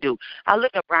what he do. I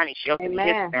lift up Ronnie Shelton and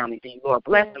his family to you, Lord.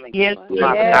 Bless them and keep them,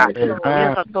 Father God. I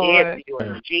lift up Dad to you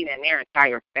and Regina and their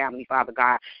entire family, Father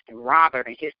God, and Robert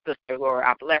and his sister, Lord.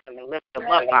 I bless them and lift them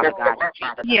up, Father God.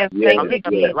 I lift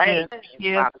up Elaine to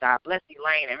you, Father God. Bless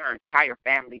Elaine and her entire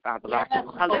family, Father God.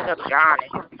 I lift up John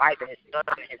and his wife and his son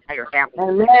and his entire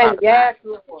family. Yes,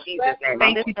 Lord. Jesus' name.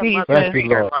 I lift up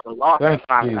Mother Lawson,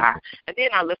 Father God. And then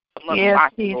I lift up Mother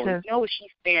Watson, Lord. You know what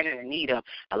she's standing in need of.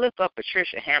 I lift up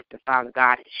Patricia Hampton, Father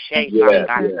God, and Shay, Father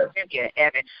God, and Cynthia and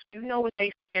Evan. You know what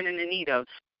they're standing in need of.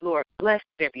 Lord, bless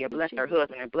Cynthia, bless her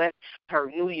husband, and bless her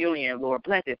new union, Lord.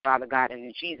 Bless it, Father God,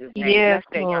 in Jesus' name. Bless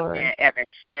that young man, Evan,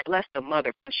 and bless the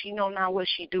mother. She know not what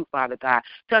she do, Father God.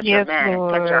 Touch her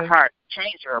mind, touch her heart,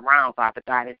 change her around, Father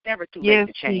God. It's never too late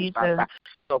to change, Father God.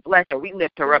 So bless her. We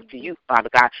lift her up to you, Father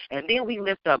God. And then we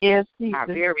lift up our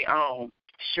very own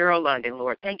Cheryl London,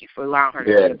 Lord. Thank you for allowing her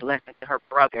to be a blessing to her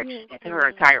brother and to her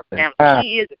entire family.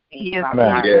 She is a seed, Father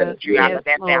God. Out of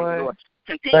that family, Lord.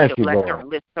 Continue to bless her and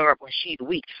lift her up when she's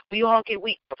weak. We all get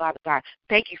weak, but Father God,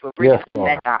 thank you for bringing us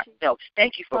back ourselves.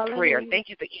 Thank you for prayer. Thank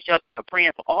you for each other for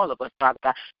praying for all of us, Father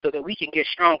God, so that we can get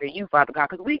stronger in you, Father God,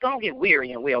 because we're going to get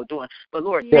weary and well doing. But,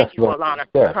 Lord, thank you for allowing us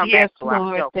to come back to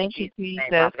ourselves. Thank you, Jesus.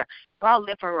 Father God. So I'll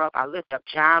lift her up. I lift up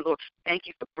John, Lord. Thank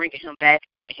you for bringing him back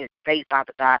in his faith,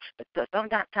 Father God. Because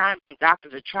sometimes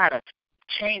doctors will try to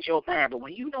change your mind, but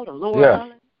when you know the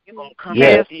Lord, You're going to come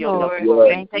Yes, back to yourself. Lord.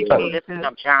 Thank you for lifting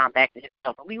up John back to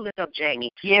himself. And we lift up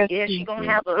Jamie. Yes, she's going to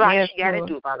have a lot she got to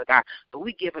do, Father God. But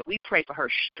we pray for her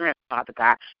strength, Father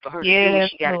God, for her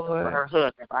strength she got to do for her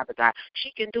husband, Father God.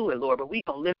 She can do it, Lord, but we're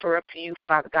going to lift her up to you,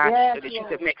 Father God, so that you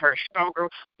can make her stronger.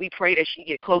 We pray that she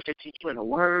get closer to you in the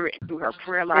word and through her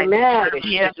prayer life. So that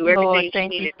she can do everything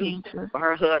she needs to do for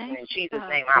her husband. In Jesus'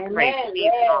 name, I pray.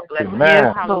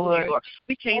 Bless Lord.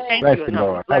 We can't thank you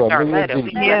enough. We bless our letter.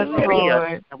 We bless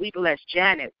Maria. And we bless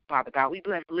Janet, Father God. We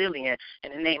bless Lillian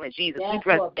in the name of Jesus. We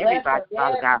bless everybody,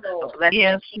 Father God. So bless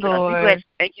us, keep us.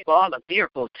 Thank you for all the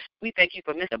miracles. We thank you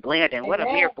for Mr. Blandon. What a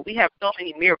miracle. We have so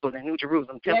many miracles in New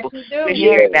Jerusalem Temple,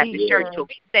 Missionary Baptist Church. So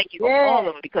we thank you for all of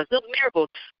them because those miracles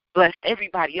bless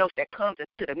everybody else that comes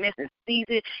into the midst and sees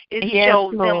it. It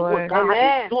shows them what God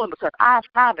is doing because our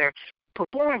Father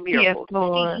performed miracles.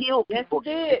 He healed people.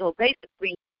 So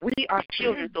basically, we are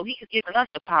children, so He has given us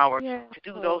the power to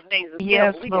do those things as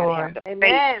well. We got to have the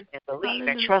faith and believe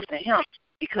and trust in Him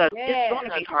because it's going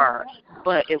to be hard.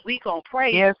 But if we going to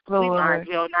pray, we might as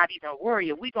well not even worry.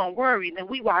 If we going to worry, then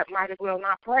we might as well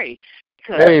not pray.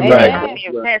 Because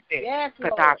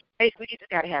our faith, we just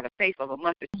got to have the faith of a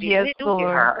mustard seed. It do get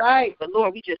hard. Right. But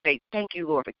Lord, we just say thank you,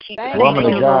 Lord, for keeping us.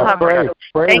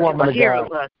 Thank you for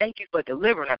hearing us. Thank you for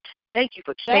delivering us. Thank you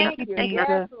for keeping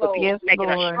us, for making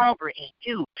us stronger in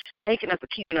you. Thank you for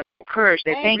keeping us encouraged.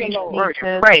 Thank you for words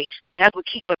and pray. That's what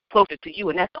keeps us closer to you,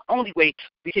 and that's the only way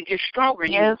we can get stronger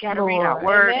in you. We got to read our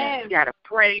word. We got to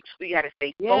pray. We got to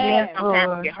stay focused.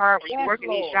 Sometimes it get hard when you're working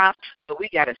these jobs, but we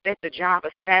got to set the job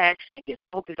aside and get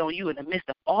focused on you in the midst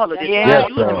of all of this. You are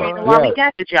the reason why we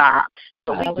got the job.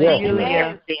 So we thank you for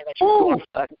everything that you're doing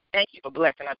for us. Thank you for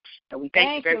blessing us, and we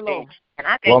thank you for everything. And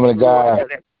I thank you, Lord,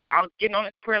 that I was getting on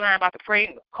this prayer line about to pray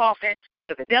and coughing.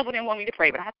 The devil didn't want me to pray,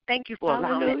 but I thank you for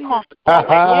allowing that cough to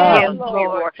come.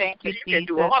 Lord. Thank you, you can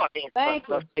do all things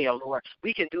for us, Lord.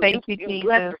 We can do you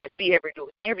bless us to see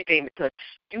everything because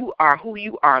you are who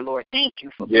you are, Lord. Thank you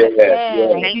for blessing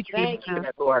us. Thank you,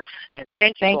 Lord. And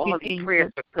thank you for all these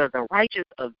prayers because the righteous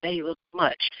availeth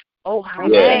much. Oh,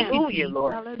 hallelujah,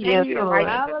 Lord. Thank you,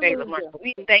 the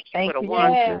we thank you for the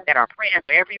ones that are praying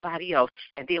for everybody else.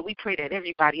 And then we pray that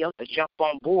everybody else will jump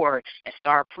on board and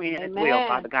start praying as well,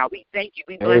 Father God. We thank you.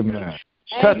 We bless you.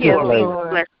 Touch you,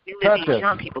 Lord. Bless you. Lift these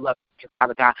young people up,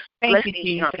 Father God. Bless these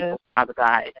young people, Father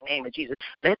God, in the name of Jesus.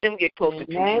 Let them get closer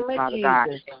to you, Father God.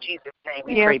 In Jesus' name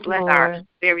we pray. Bless our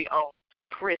very own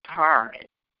Chris Hart and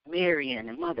Marion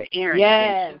and Mother Erin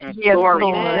and Glory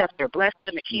and Lester. Bless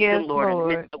them and keep them, Lord, in the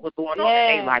midst of what's going on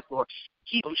in their life, Lord.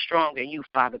 Keep them strong in you,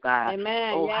 Father God.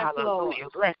 Oh, hallelujah.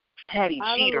 Bless Patty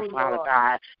Jeter, Father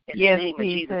God. In the name of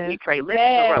Jesus, we pray. Lift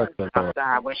her up, Father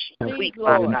God, when she's weak,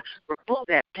 Father God. Remove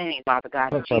that pain, Father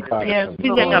God, in Jesus' name. We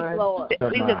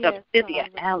lift up Cynthia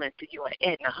Allen to you and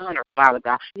Edna Hunter, Father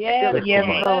God. We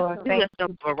lift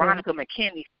up Veronica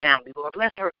McKinney's family, Lord.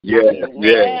 Bless her.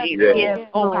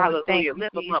 Oh, hallelujah.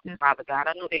 Lift them up, Father God.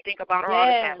 I know they think about her all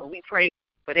the time, but we pray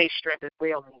for their strength as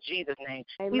well in Jesus' name.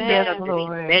 We lift up Denise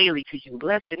Bailey to you.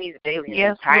 Bless Denise Bailey and the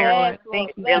entire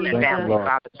Bailey family,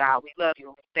 Father God. We love you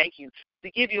and we thank you. We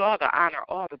give you all the honor,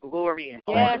 all the glory, and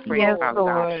all the praise, Father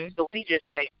God. So we just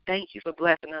say thank you for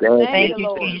blessing us. Thank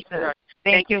you, Jesus.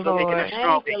 Thank you for making us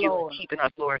strong and you for keeping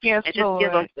us, Lord. And just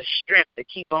give us the strength to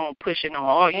keep on pushing on.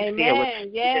 All you said was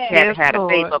you just have had a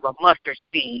faith of a mustard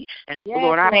seed. And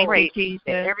Lord, I pray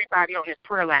that everybody on this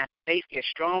prayer line, faith gets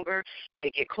stronger, they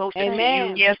get closer to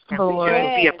you. Yes, Lord. It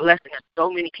will be a blessing to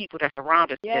so many people that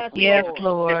surround us. Yes,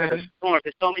 Lord.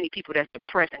 There's so many people that's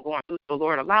depressed and going through. So,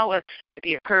 Lord, allow us to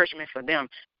be encouragement for them,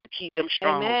 to keep them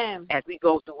strong as we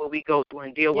go through what we go through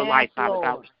and deal with life, Father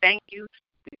God. We thank you.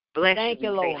 We bless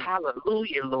you. We say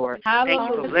hallelujah, Lord. Thank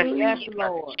you for blessing us.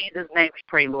 In Jesus' name we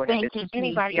pray, Lord. If there's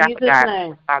anybody I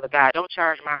forgot, Father God, don't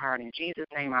charge my heart. In Jesus'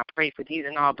 name I pray for these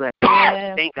and all blessings.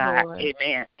 Thank God.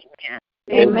 Amen.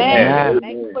 Amen.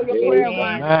 Thank you for your prayer,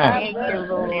 Lord. Thank you,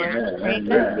 Lord. Thank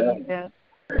you, Jesus.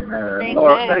 Amen.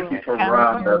 Lord, thank you for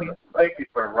Rhonda. Thank you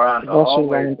for Rhonda.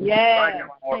 Always fighting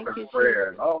for the prayer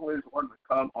and always wanting to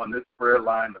come on this prayer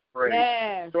line to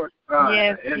pray. Short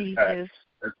time, the impact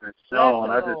has been shown.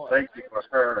 I just thank you for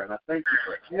her, and I thank you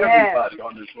for everybody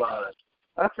on this line.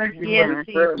 I thank you for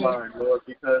this prayer line, Lord,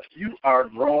 because you are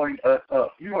growing us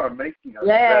up. You are making us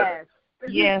better.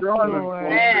 Yes,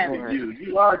 Lord.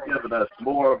 You are giving us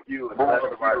more of you and less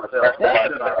of ourselves.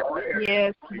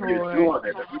 Yes, Lord. You're doing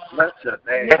it. We bless your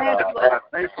name, God. I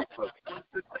thank you for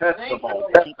the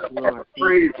testimony, the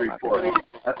praise report.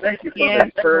 I thank you for the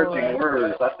encouraging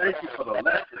words. I thank you for the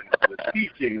lessons, the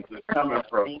teachings that are coming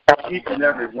from each and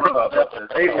every one of us.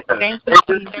 That's able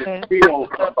to feel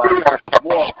somebody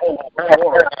more hope,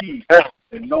 more peace,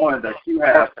 and knowing that you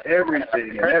have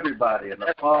everything and everybody in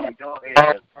the palm of your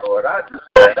hands, Lord. I just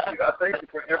thank you. I thank you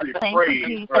for every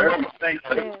praise, for every thank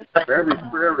you, for every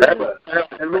prayer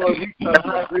request. And Lord, we touch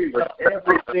and agree with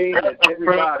everything and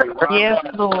everybody. Yes,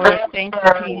 Lord. Thank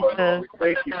you, Jesus. We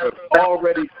thank you for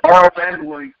already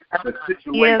handling the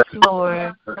situation, yes,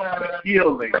 Lord. the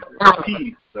healing, the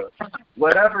peace,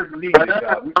 whatever's needed,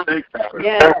 God. We thank you for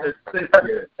touching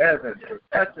Cynthia, Evan, for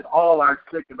touching all our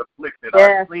sick and afflicted,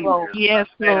 our seniors, yes,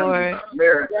 Lord.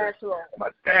 Marriages, my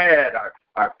dad,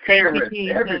 our parents,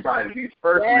 everybody, these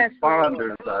first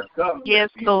responders, our government, yes,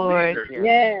 Lord.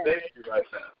 Yes. Thank you right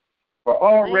now for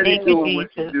already doing what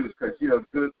you do, because you're a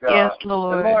good God. Yes,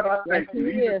 Lord. And Lord, I thank you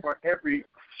even for every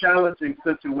challenging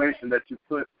situation that you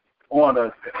put on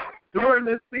us during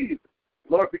this season,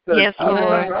 Lord, because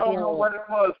I don't know what it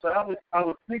was, but I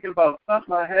was thinking about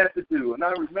something I had to do, and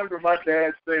I remember my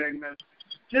dad saying this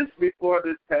just before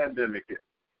this pandemic hit.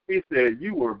 He said,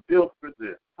 "You were built for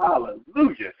this."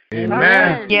 Hallelujah.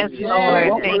 Amen. Yes,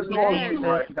 Lord. Thank you, Jesus.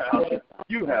 Right now,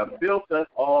 you have built us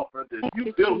all for this.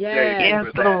 You built Jamie yes,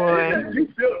 for that. Lord. You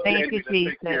built Thank Jamie you, to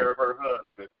Jesus. take care of her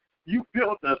husband. You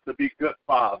built us to be good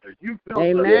fathers. You built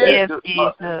us to yes, be good Jesus.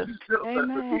 mothers. You built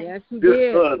us to be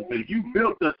good husbands. You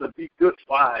built us to be good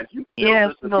wives. You built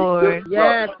us to Lord. be good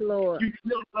brothers. Yes, Lord. You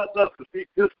built us up to be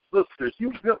good sisters.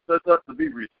 You built us up to be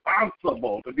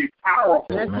responsible, to be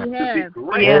powerful, Yes, to you be have.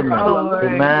 great. Yes, Lord.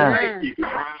 Amen. Thank you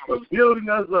for building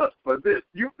us up for this.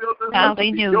 You built us up to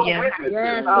be your Hallelujah. witnesses.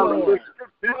 Yes, Hallelujah. Lord.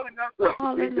 You're building us up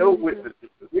to be your witnesses.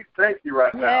 We thank you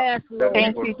right now. Yes, Lord.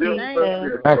 Thank you, Jesus.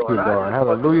 Thank you, Lord.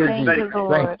 Hallelujah, Thank Jesus. you,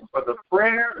 Lord. For the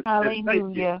prayers, and thank you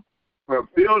Hallelujah. for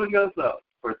building us up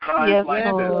for times Yes, like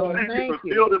Lord. this. Thank you for Thank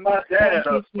you. building my dad Thank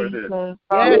you, up for this. Jesus.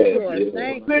 Yes, Lord.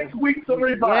 Thank you. 6 weeks of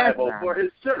revival for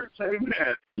his church.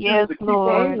 Amen. Yes, to keep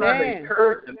Lord. on trying to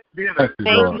encourage and being a Thank you,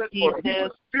 Lord. servant for he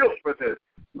was built for this.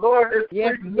 Lord,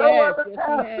 it's no other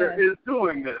pastor is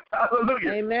doing this.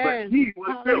 Hallelujah. Amen. But he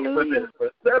was built for this for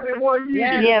 71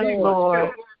 years. Yes, He was Lord.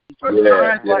 built for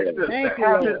times like this. Thank to you,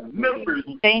 have Lord. his members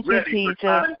Thank you, ready for Jesus.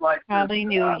 times like this.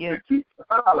 Hallelujah. To keep,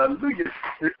 hallelujah.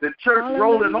 The church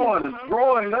rolling on and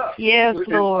growing up. Yes,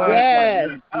 in Lord.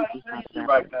 times like this. I thank you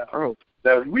right now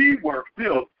that we were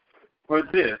built for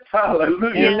this.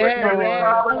 Hallelujah. Amen.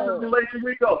 Hallelujah. Tribulation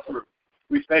we go through.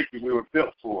 We thank you. We were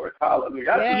built for it.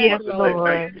 Hallelujah. Yes, Lord.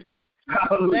 Thank you.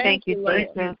 Hallelujah. Thank you, Thank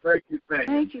Jesus. you. Thank you. Thank you.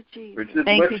 Thank you, Jesus. For just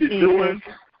Thank what you, you're doing,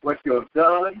 Jesus. what you've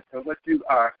done, and what you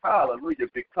are, hallelujah,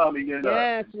 becoming in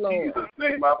Yes, us. Lord. In Jesus'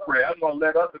 name I pray. I'm going to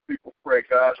let other people pray,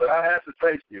 God, but I have to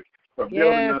thank you for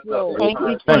building Yes, us Lord. up. Thank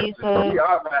you, Thank Jesus. We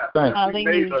are masters. Thank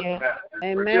You made us Hallelujah. masters.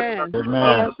 Amen. For giving us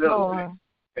Amen. Yes, Lord.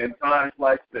 in times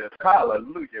like this.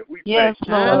 Hallelujah. We Yes, thank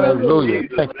you. Lord. Hallelujah. In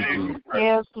Jesus' Thank you, name we Jesus. pray.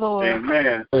 Yes, Lord.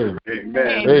 Amen. Amen. Amen.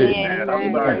 Amen. Amen. I'm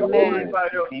Amen. sorry. Amen.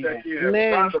 Anybody else check in?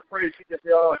 Amen. Trying to pray, she gets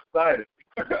me all excited.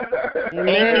 Amen.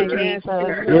 Thank you, Yes.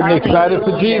 Jesus. Getting excited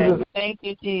for Hallelujah. Jesus. Thank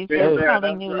you, Jesus. Amen. That's right.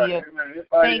 Hallelujah. Amen. Anybody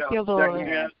Thank else you, Lord.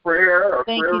 checking in? Prayer or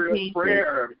Thank you, Jesus.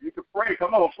 prayer. You can pray.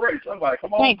 Come on, pray. Somebody,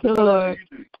 come on. Thank you, Lord.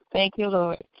 Thank you,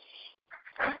 Lord.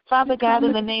 Father God,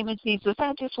 in the name of Jesus,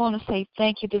 I just want to say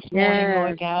thank you this morning,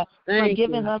 Lord God, for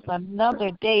giving us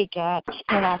another day, God.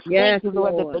 And I thank you,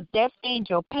 Lord, that the death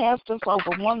angel passed us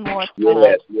over one more time.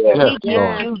 Yes, yes. And we give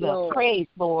Lord. you the praise,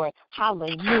 Lord.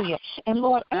 Hallelujah. And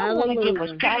Lord, I want to give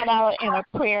a shout out and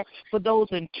a prayer for those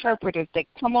interpreters that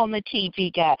come on the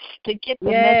TV, God, to get the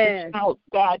message out,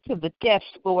 God, to the deaf,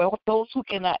 Lord, those who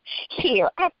cannot hear.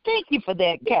 I thank you for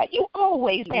that, God. You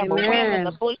always have a ram in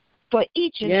the bush for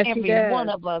each and every one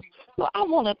of us. So I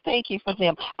want to thank you for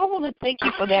them. I want to thank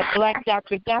you for that black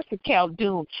doctor, Dr.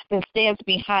 Caldoon, that stands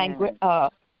behind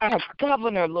our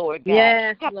governor, Lord God.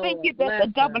 Yes, I thank you that the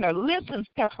governor listens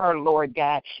to her, Lord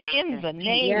God, in the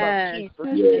name of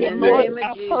Jesus. And Lord,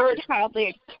 I've heard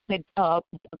how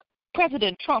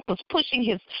President Trump was pushing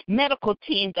his medical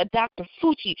team, Dr.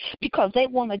 Fauci, because they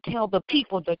want to tell the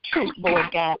people the truth,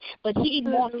 Lord God. But he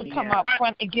wants to come out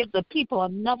front and give the people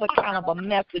another kind of a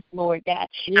message, Lord God,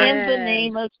 in the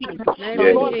name of Jesus. So,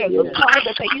 Lord, there's a song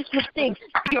that they used to sing,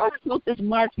 your truth is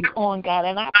marching on, God.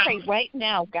 And I pray right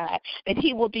now, God, that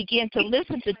he will begin to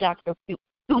listen to Dr.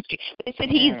 Fauci. They said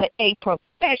he's a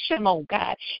professional,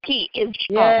 God. He is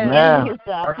in his,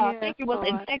 I think it was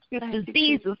infectious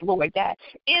diseases, Lord God,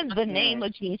 in the name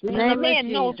of Jesus. And the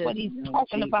man knows what he's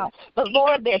talking about. But,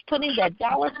 Lord, they're putting that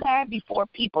dollar sign before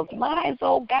people's lives,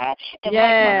 oh, God. And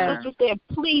like my sister said,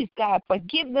 please, God,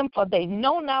 forgive them, for they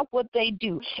know not what they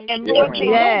do. And, Lord, they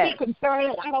don't be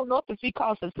concerned. I don't know if it's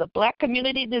because it's the black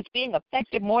community that's being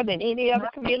affected more than any other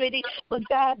community. But,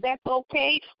 God, that's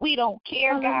okay. We don't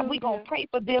care, God. We're going to pray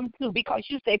for them, too, because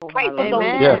you say pray for those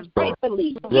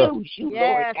faithfully use you,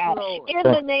 Lord God. In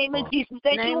the name of Jesus,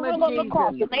 that you went on the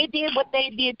cross and they did what they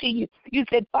did to you. You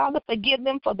said, Father, forgive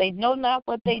them, for they know not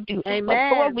what they do. But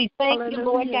Lord, we thank you,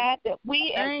 Lord God, that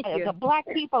we as a black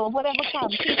people or whatever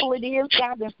kind of people it is,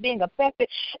 God, that's being affected,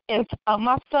 as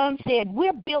my son said,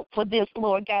 we're built for this,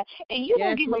 Lord God. And you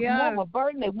don't give us more of a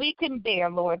burden that we can bear,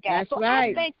 Lord God.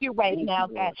 I thank you right now,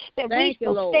 God, that we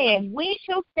shall stand. We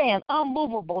shall stand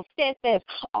unmovable, steadfast,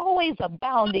 always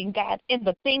abounding, God, in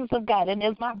the things of God. And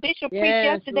as my bishop preached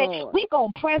yesterday, we're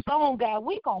going to press on, God.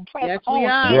 We're going to press on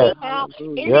anyhow,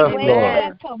 anyway,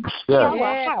 that comes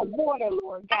our hot water,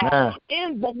 Lord God.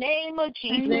 In the name of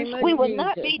Jesus, we will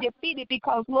not be defeated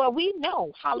because, Lord, we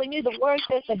know, hallelujah, the word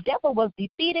says the devil was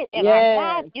defeated and our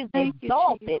God is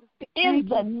exalted. In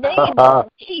the name of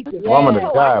Jesus. Woman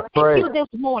of God, pray. You this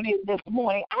morning.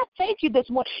 I thank you this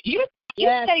morning. You're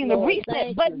setting the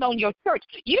reset button on your church.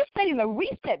 You're setting the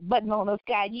reset button on us,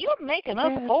 God. You're making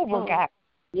us over, God.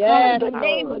 In the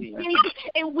name of Jesus.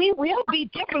 And we will be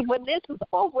different when this is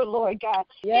over, Lord God.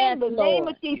 In the name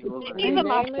of Jesus. Even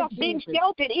myself being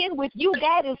sheltered in with you,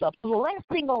 God, is a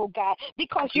blessing, oh God,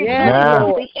 because you're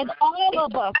doing in all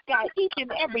of us, God, each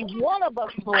and every one of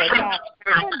us, Lord God.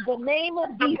 In the name of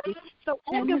Jesus. So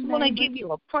I just want to give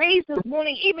you a praise this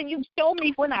morning. Even you told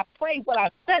me when I prayed, what I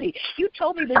studied. You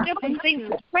told me the different things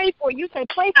to pray for. You said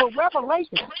pray for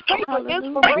revelation, pray for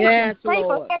inspiration, pray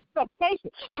for expectation,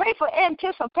 pray for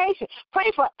anticipation,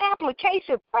 pray for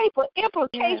application, pray for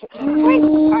implication, pray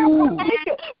for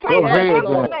affirmation, pray for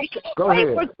affirmation, pray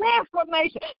for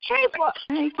transformation, pray for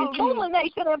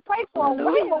illumination, and pray for a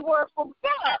rhema word from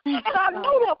God. And I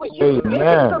know that was you speaking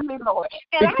to me, Lord.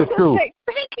 And I just say,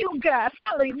 thank you, God.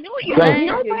 Hallelujah.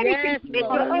 Nobody can speak to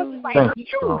us like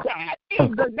you, God.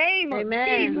 In the name of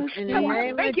Jesus. So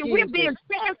I thank you. We're being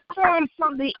transformed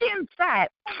from the inside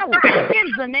out.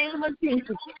 In the name of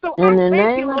Jesus. So I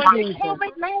thank you, Lord.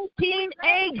 COVID-19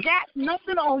 ain't got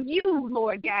nothing on you,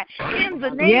 Lord God. In the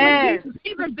name of Jesus.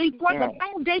 Even before the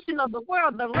foundation of the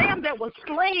world, the Lamb that was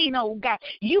slain, oh God,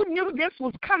 you knew this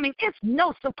was coming. It's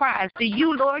no surprise to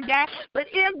you, Lord God. But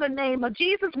in the name of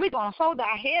Jesus, we're going to hold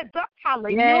our heads up.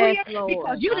 Hallelujah.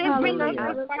 Because you didn't bring us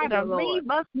this far to leave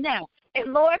us now.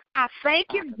 And Lord, I thank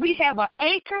you. We have an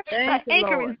anchor. The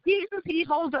anchor is Jesus. He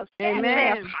holds us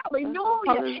fast.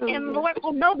 Hallelujah. And Lord,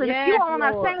 we know that if you are on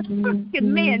our side, what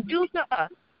can man do to us?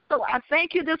 So I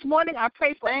thank you this morning. I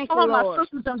pray for all my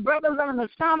sisters and brothers under the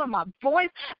sound of my voice.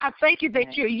 I thank you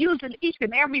that you're using each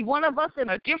and every one of us in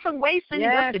a different way, sending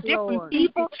us to different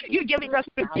people. You're giving us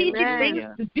strategic things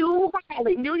to do.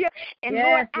 Hallelujah. And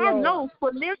Lord, I know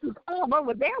when this is all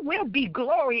over, there will be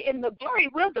glory, and the glory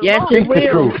will belong to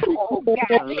you. Oh,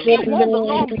 God. It won't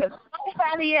belong to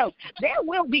somebody else. There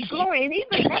will be glory, and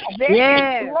even now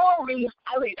there is glory.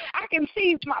 I can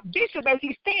see my bishop as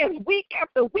he stands week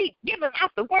after week giving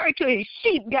out the word to his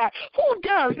sheep, God. Who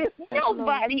does this?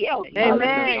 Nobody else.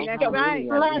 Amen. That's right.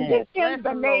 In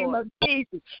the name of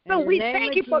Jesus. So we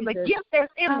thank you for the gift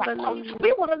that's in the house.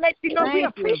 We want to let you know we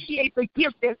appreciate the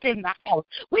gift that's in the house.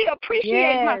 We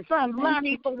appreciate my son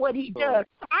Lonnie for what he does.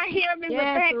 I hear him in the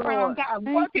background, God,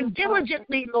 working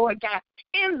diligently, Lord God.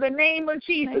 In the name of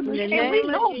Jesus. And we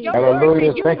know your word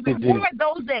is you reward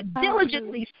those that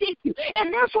diligently seek you.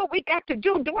 And that's what we got to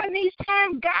do during these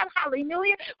times, God.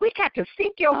 Hallelujah. We got to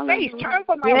seek your face. Turn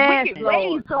from our wicked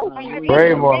ways, oh God.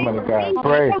 Pray, woman of God.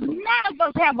 Pray. None of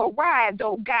us have arrived,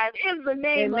 oh God. In the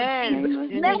name of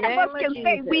Jesus. None of us can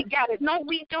say we got it. No,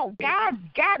 we don't. God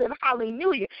got it.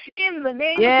 Hallelujah. In the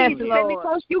name of Jesus. And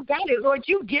because you got it, Lord,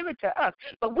 you give it to us.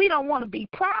 But we don't want to be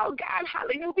proud, God.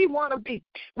 Hallelujah. We want to be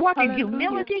walking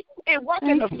humility and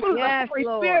walking the fruit of the Holy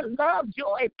Spirit, love,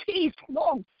 joy, peace,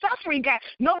 long suffering, God.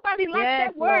 Nobody likes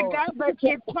that word, God, but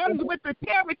it comes with the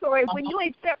territory. When you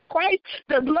accept Christ,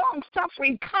 the long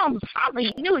suffering comes.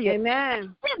 Hallelujah.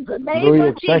 Amen. In the name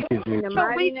of Jesus.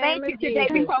 So we thank you today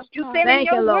because you said in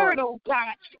your word, oh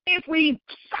God, if we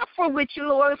suffer with you,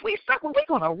 Lord, if we suffer, we're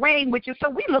going to reign with you. So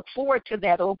we look forward to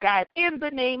that, oh God, in the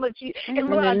name of Jesus. And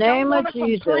Lord, I don't want to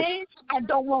complain. I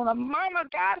don't want to murmur,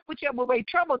 God, whichever way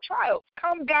trouble, trials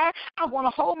come, God. I want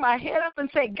to hold my head up and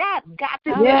say, God got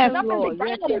this. Yes, Lord.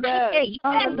 Yes,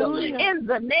 in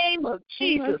the name of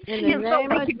Jesus. And so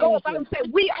we can go about and say,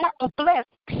 we are a blessed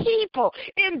people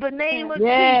in the name of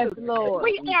Jesus. Lord.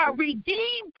 We are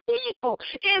redeemed people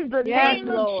in the name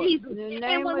of Jesus.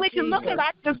 And when we can look at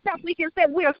ourselves, we can say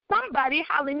we're somebody,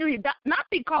 hallelujah, not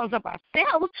because of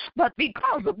ourselves, but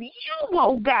because of you,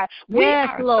 oh God. We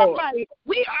are somebody.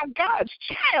 We are God's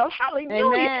child, hallelujah.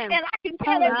 Amen. And I can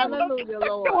tell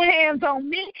that your hands on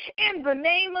me in the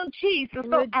name of Jesus.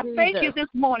 So I thank you this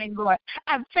morning, Lord.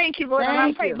 I thank you, Lord. And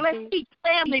I pray, bless each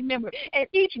family member and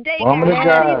each day,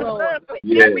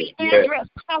 every address,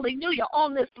 hallelujah,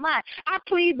 on this line. I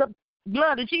plead the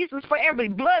blood of Jesus for every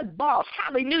blood boss,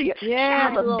 hallelujah,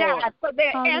 child of God, for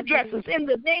their addresses in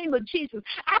the name of Jesus.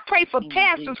 I pray for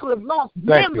pastors who have lost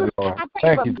members. I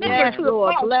pray for members who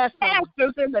have lost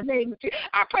pastors in the name of Jesus.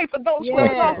 I pray for those who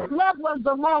have lost loved ones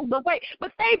along the way,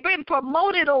 but they've been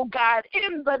promoted, oh God,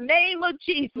 in the name of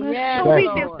Jesus. So we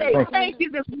just say thank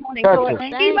you this morning, Lord.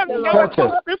 Even though I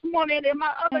called up this morning and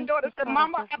my other daughter said,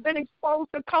 Mama, I've been exposed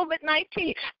to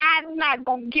COVID-19. I'm not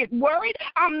going to get worried.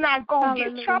 I'm not going to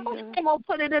get trouble. I'm going to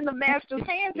put it in the Master's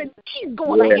hands, and he's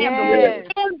going to handle it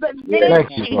in the name of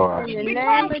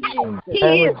Jesus.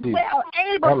 He is well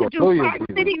able to do far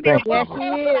exceeding above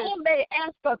all they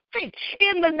ask or think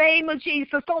in the name of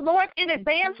Jesus. So, Lord, in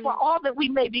advance for all that we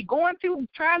may be going through,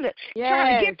 trying to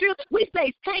get through, we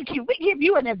say thank you. We give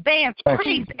you an advance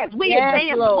praise as we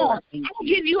advance on. I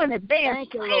give you an advance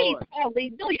praise.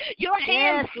 Hallelujah. Your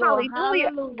hands,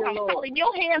 hallelujah.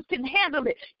 Your hands can handle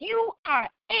it. You are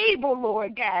able,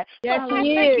 Lord God. Yes, so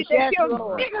He is. Yes,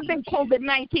 you're bigger than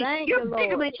COVID-19. You're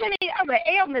bigger than any other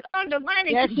ailment,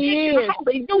 underlining condition.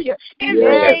 Hallelujah. In the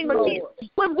name of Jesus.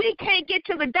 When we can't get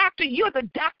to the doctor, you're the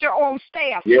doctor on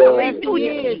staff.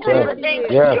 Hallelujah.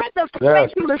 You're the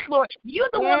specialist, Lord. You're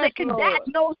the one that can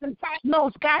diagnose and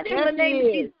diagnose, God, in the name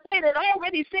of Jesus. And it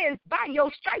already says, by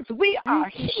your stripes, we are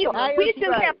healed. We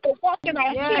just have to walk in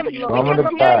our healing. We have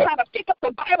to learn how to pick up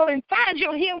the Bible and find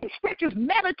your healing scriptures,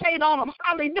 meditate on them.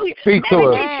 Hallelujah.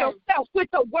 Meditate yourself with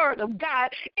the word of God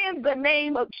in the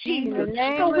name of Jesus.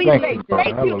 So we say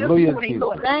thank you this morning,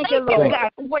 Lord. Thank you,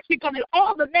 God, for what you're going to do.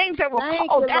 All the names that were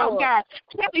called out, God.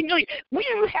 Hallelujah. We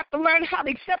have to learn how to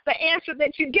accept the answer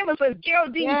that you give us, as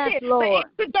Geraldine said. The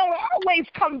answer don't always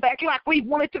come back like we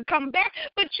want it to come back,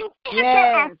 but you answer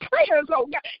our prayers, oh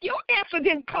God. Your answer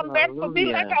didn't come back for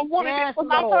me like I wanted it for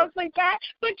my husband, God,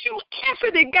 but you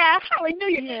answered it, God.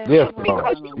 Hallelujah.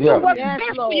 Because you knew what's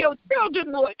best for your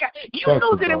children, Lord God. You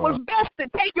knew that it was best to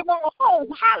take them on home.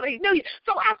 Hallelujah.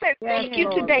 So I said, thank you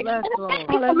today. And thank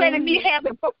you for letting me have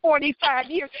it for 45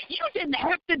 years. You didn't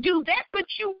have to do that, but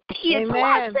you did. So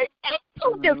I said, thank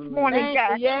you this morning,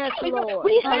 God.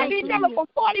 We have each other for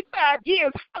 45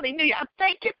 years. Hallelujah. I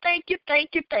thank you, thank you, thank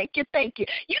you, thank you, thank you.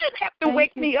 You didn't have to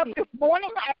wake me up this morning.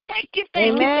 I thank you,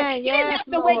 thank you. You didn't have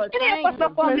to wake any of us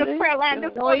up on this prayer line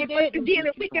this morning, but you did,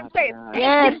 and we can say,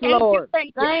 thank you,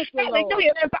 thank you.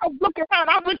 Hallelujah. As I look around,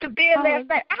 I went to bed last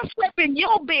night. I slept in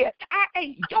your bed. I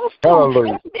ate your food.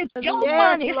 I spent your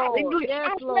money. Hallelujah.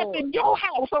 I slept in your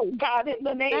house, oh God, in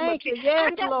the name of Jesus.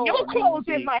 I got your clothes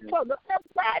in my closet.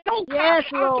 Don't cry. I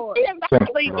go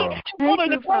to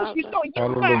the grocery store.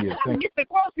 You cry. I get the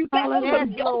groceries. That was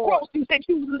your groceries that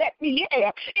you let me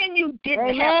have, and you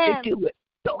didn't have to do it.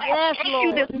 So I thank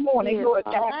you this morning, Lord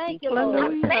God. Thank you, Lord.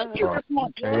 I thank you this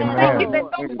morning. Thank you that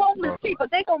those homeless people,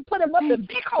 they're going to put them up in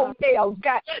big hotels,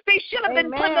 God. They should have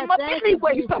been putting them up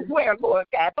anyway somewhere, Lord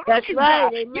God. That's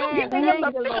right. You're giving them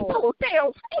the big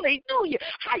hotels. Hallelujah.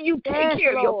 How you take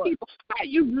care of your people. How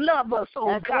you love us,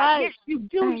 oh God. Yes, you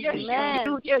do. Yes, you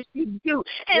do. Yes, you do.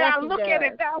 And I look at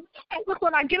it now. And look,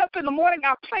 when I get up in the morning,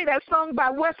 I play that song by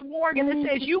Wes Morgan. It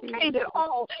says, you paid it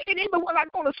all. And even when I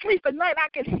go to sleep at night, I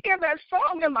can hear that song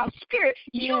in my spirit.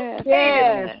 You paid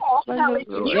it all.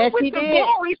 Hallelujah. With the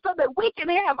glory so that we can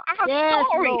have our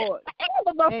story. Lord.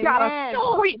 All of us got a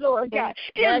story, Lord God.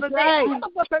 In the name, all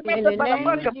of us are nothing but a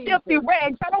bunch of filthy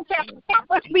rags. I don't care how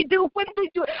much we do, when we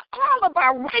do it. All of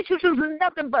our righteousness is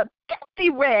nothing but filthy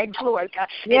rags, Lord God.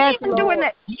 And even doing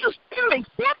that, you still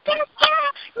accept us,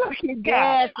 God. Look at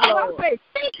God. I say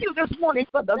thank you this morning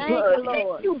for the blood.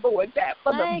 Thank you, Lord God,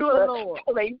 for the blood.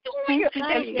 Hallelujah.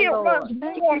 And still runs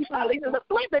warm. Hallelujah.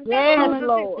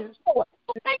 Lord.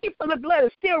 Thank you for the blood.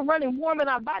 It's still running warm in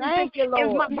our body. Thank you, Lord.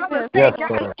 As my brother said,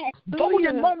 God,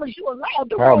 golden moments you allowed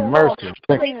to roll on.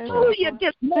 Hallelujah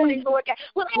this morning, Lord God.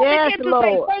 When I begin to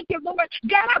say thank you, Lord,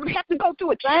 God, I would have to go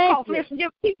through a checkoff list and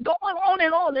just keep going on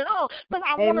and on and on. But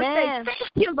I want to say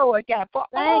thank you, Lord God, for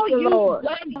all you've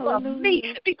done for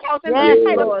me. Because in the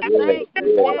night of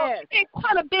it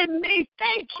could have been me.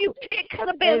 Thank you. It could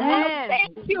have been me.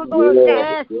 Thank you, Lord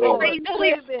God.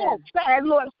 Hallelujah.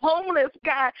 Lord, homeless,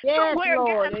 God. Somewhere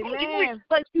Lord. God. Amen.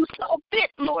 But you saw fit,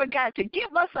 Lord God, to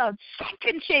give us a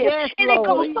second chance. Yes, and Lord.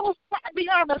 it goes so far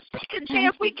beyond a second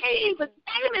chance. We can't even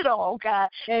name it all, God.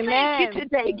 Amen. Thank you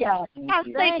today, God. I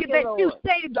thank you that Lord. you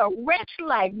saved a wretch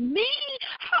like me.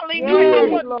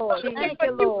 Hallelujah. Yes, Lord. Thank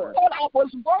you, Lord. Thought I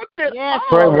was worth it. Yes,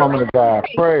 Pray, woman of God.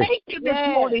 Pray. Thank you this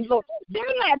morning, Lord. They're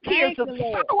not tears of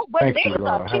sorrow, but Thank they're you,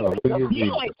 Lord. tears of Hallelujah,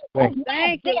 joy. Jesus.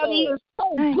 Thank you, Daddy Lord. is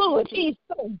so good. He's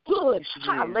so good.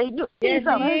 Hallelujah. Yes, He's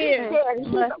a he is. good daddy.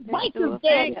 He's a righteous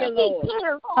daddy. Thank you, Lord. He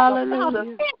cares all about us.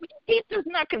 He's just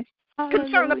not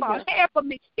concerned about half of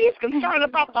me. He's concerned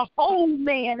about the whole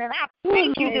man. And I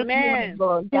thank you this morning,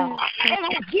 Lord God. And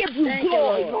I give you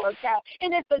glory, Lord God.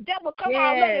 And if the devil come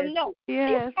out, let him know.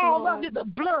 It's all under the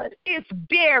blood. It's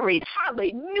buried.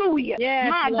 Hallelujah. Yes,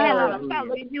 my Lord. God.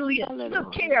 Hallelujah.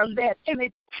 Took care of that. And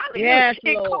it Yes,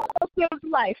 it Lord. cost his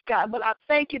life, God. But I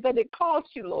thank you that it cost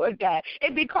you, Lord God.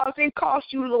 And because it cost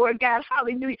you, Lord God,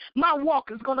 hallelujah, my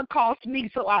walk is going to cost me.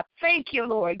 So I thank you,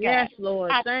 Lord God. Yes,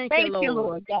 Lord. I Thank you,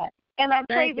 Lord God. And I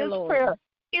pray this Lord. prayer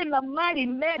in the mighty,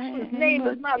 matchless name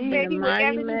of my baby,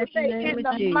 whatever you say, in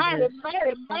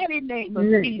the mighty name of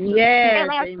Jesus. Yes,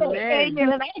 and I say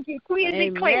amen. And I decree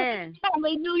and declare,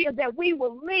 hallelujah, that we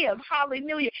will live,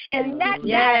 hallelujah, and not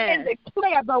die and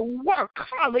declare the work,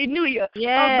 hallelujah, of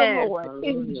the Lord.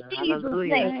 In Jesus'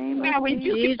 name. I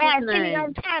rebuke you by any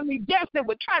untimely death that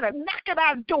would try to knock at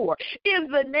our door.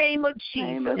 In the name of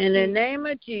Jesus. In the name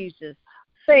of Jesus.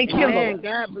 Thank you, Lord.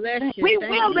 God bless you. We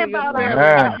will live out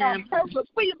our purpose.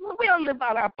 We will live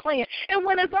out our plan. And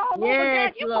when it's all over,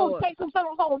 God, you're going to take us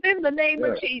home in the name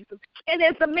of Jesus. And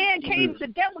as the man came, the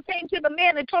devil came to the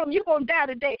man and told him, you're going to die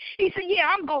today. He said, yeah,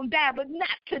 I'm going to die, but not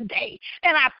today.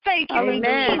 And I thank you.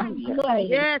 Amen.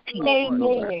 Yes,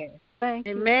 Amen.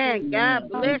 Amen. God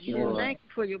bless you. Thank you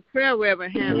for your prayer,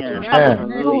 Reverend Hampton.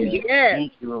 Hallelujah. Yes.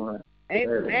 Thank you, Lord.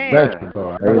 Amen. Bless you,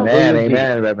 Lord. Amen.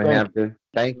 Amen, Reverend Hampton.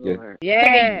 Thank you.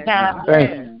 Yes.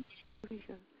 Thank you.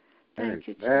 Thank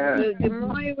you, Good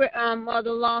morning,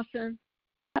 Mother Lawson.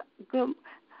 Good.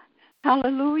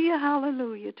 Hallelujah,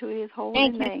 hallelujah to his holy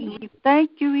name. We thank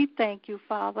you,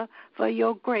 Father, for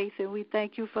your grace, and we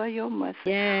thank you for your mercy.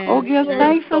 Yes. Oh, give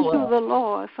thanks unto the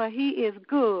Lord, for he is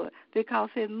good, because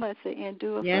his mercy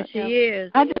endures forever. He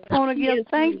is. I just want to give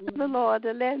thanks to the Lord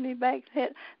to let me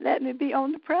be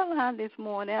on the prayer line this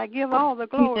morning. I give all the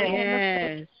glory and the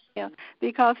praise.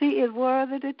 Because he is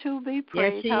worthy to be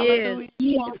praised. Yes, hallelujah.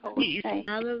 He is.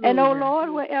 Hallelujah. And, oh, Lord,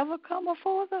 whatever come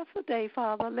before us today,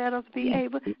 Father, let us be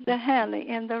able to handle it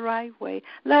in the right way.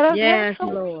 Let us help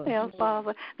someone else,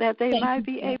 Father, that they might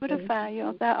be able to find you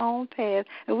on their own path.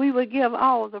 And we will give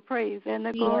all the praise and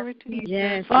the glory to you.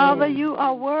 Yes, Father, you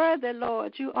are worthy,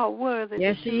 Lord. You are worthy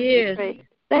to be praised.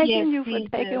 Thanking you for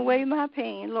taking away my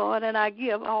pain, Lord, and I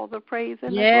give all the praise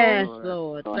and the glory. Yes,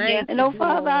 Lord. And, oh,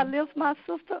 Father, I lift my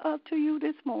sister up to you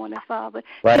this morning, Father.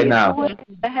 Right now.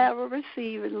 To have her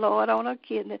receive it, Lord, on her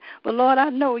kidney. But, Lord, I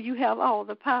know you have all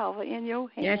the power in your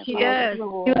hands. Yes, he does.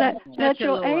 You let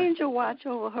your angel watch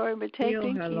over her and protect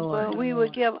and keep her. And we will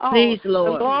give all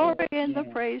the glory and the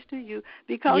praise to you,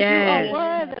 because you are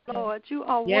worthy, Lord. You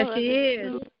are worthy. Yes, he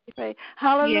is.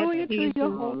 Hallelujah to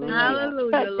your holy name.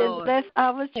 Hallelujah, Lord. Bless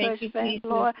our church family,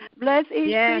 Lord. Bless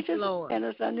each preacher Lord. and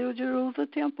a New Jerusalem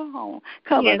Temple home.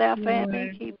 Cover their family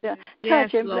and keep them.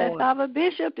 Touch and bless our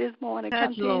bishop this morning.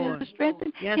 Continue to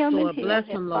strengthen him and heal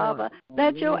him, Father.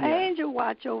 Let your angel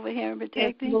watch over him and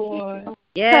protect him.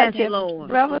 Yes, Touch him.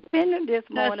 Lord. Reverend Pennant this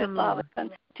morning, Father.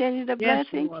 Continue to bless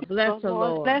him. Bless her,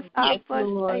 Lord. Bless our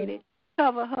first lady.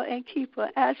 Cover her and keep her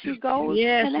as she goes.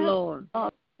 Yes, Lord.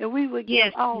 And we will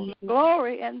give all the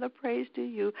glory and the praise to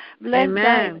you. Bless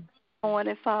Diane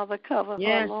morning, Father. Cover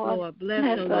her, Lord.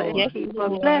 Bless her, Lord. And keep her.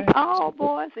 Bless all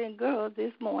boys and girls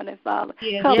this morning, Father.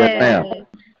 Cover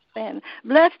them.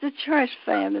 Bless the church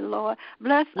family, Lord.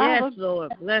 Bless our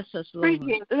Lord. Bless us, Lord.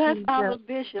 Bless our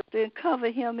bishop and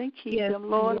cover him and keep him,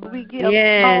 Lord. We give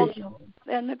all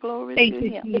and the glory to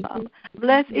him, Father.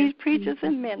 Bless each preachers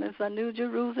and ministers, a New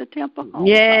Jerusalem Temple home.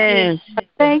 Yes.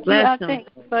 Thank you. I thank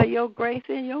you for your grace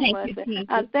and your mercy.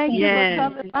 I thank you for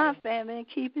covering my family and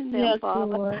keeping them,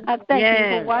 Father. I thank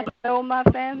you for watching over my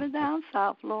family down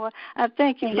south, Lord. I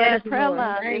thank you for the prayer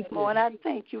line this morning. I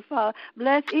thank you, Father.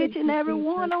 Bless each and every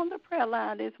one on the prayer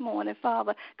line this morning,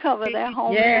 Father. Cover their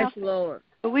home. Yes, Lord.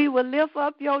 We will lift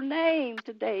up your name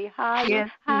today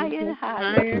higher, higher, and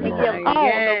higher. We give all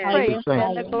the praise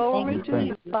and the glory to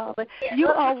you, Father. You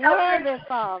are worthy,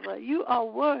 Father. You are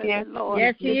worthy, Lord.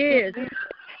 Yes, he is.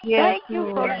 Thank you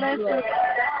for blessing.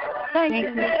 Thank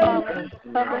you, Father,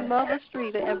 for covering Mother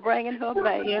Streeter and bringing her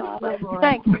back, Father.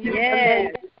 Thank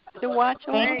you. to watch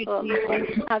over us.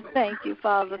 I thank you,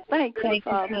 Father. Thank you,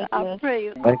 Father. I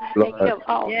praise you and give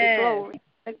all the glory.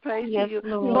 I praise you.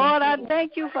 Lord, I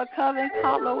thank you for covering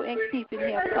Carlo and keeping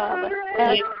him, Father.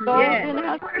 As Lord in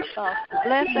our house,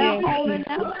 bless our home and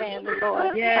our family,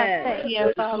 Lord. I thank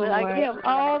you, Father. I give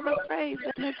all the praise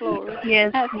and the glory.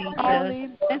 I all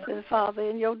these blessings, Father,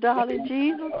 in your darling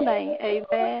Jesus' name.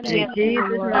 Amen. In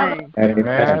Jesus' name.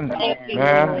 Amen.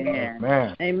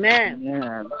 Amen.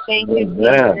 Amen. Thank you,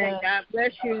 Jesus. God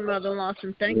bless you, Mother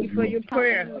Lawson. Thank you for your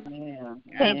prayer.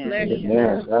 God bless you.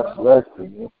 God bless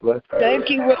you. Thank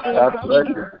you. God bless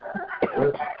you.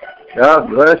 God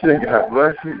bless you. God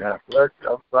bless you. God bless you.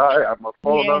 I'm sorry. I'm a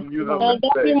phone unmute on the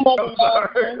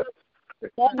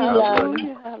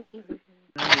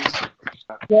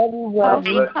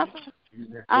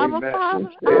Our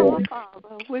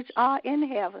Father, which art in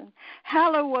heaven,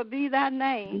 hallowed be thy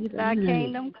name. Thy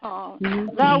kingdom come.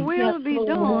 Thy will be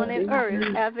done in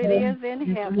earth as it is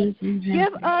in heaven.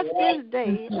 Give us this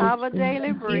day our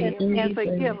daily bread, and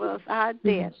forgive us our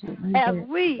debts, as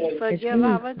we forgive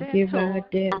our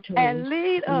debtors. And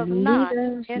lead us not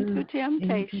into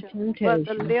temptation, but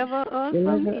deliver us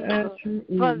from evil.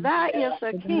 For thy is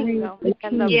the kingdom,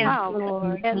 and the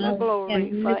power, and the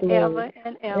glory, forever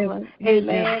and ever.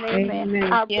 Amen,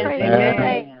 amen. I pray your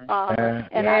name, Father,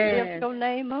 and I lift your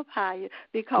name up higher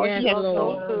because you're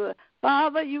so good.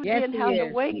 Father, you didn't have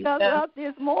to wake us up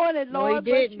this morning, Lord,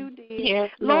 but you did. Yes,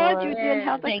 Lord, you didn't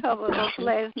have to cover us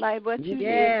last night, but you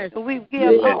did. We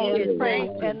give all the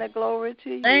praise and the glory to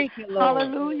you. Thank you, Lord.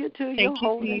 Hallelujah to your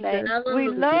holy name. We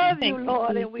love you,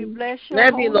 Lord, and we bless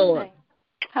your holy name.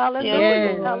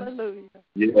 Hallelujah, hallelujah.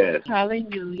 Yes.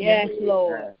 Hallelujah. Yes,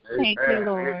 Lord. Thank you,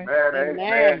 Lord.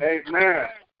 Amen.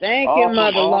 Thank you,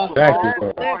 Mother Lawson. Thank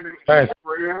you, Lord.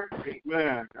 Prayer.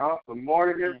 Amen. Awesome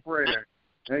morning in prayer.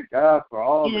 Thank God for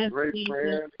all the great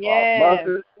prayers.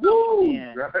 Mothers. Woo!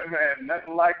 Man,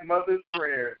 nothing like mother's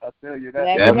prayers. I tell you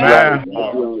that.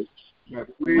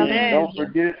 Please don't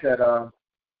forget that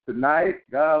tonight,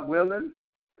 God willing,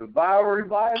 the Bible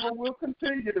revival will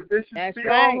continue. The Bishop be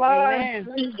online.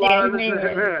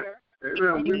 Amen.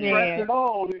 Amen. We pressing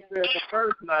on. He said the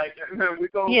first night. Amen. We're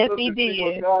going to see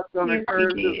what God's going to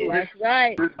encourage us with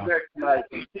this next night.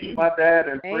 Keep my dad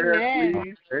in prayer,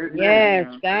 please. Amen. Yes,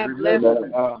 God bless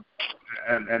him.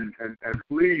 And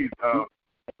please,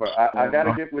 I got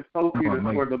to get with Sophie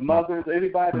for the mothers.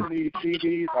 Anybody that needs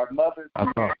CDs or mothers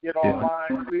who can't get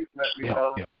online, please let me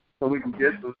know so we can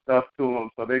get some stuff to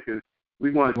them so they can. We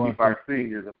want to keep our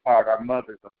seniors apart, our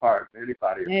mothers apart,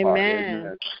 anybody apart.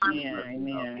 Amen.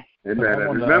 Amen. And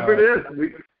remember this,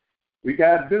 we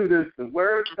got to do this. The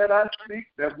words that I speak,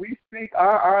 that we speak,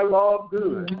 are our law of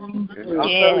good. And I'm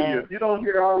telling you, if you don't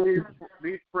hear all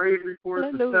these praise reports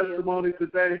and testimonies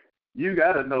today, you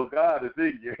got to know God is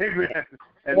in you. Amen.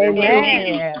 And they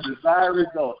will desired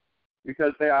results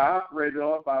because they are operated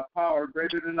on by power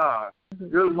greater than ours.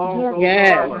 Good long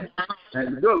goes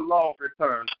and good long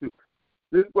returns to us.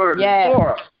 This word is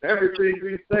for us. Everything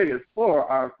we say is for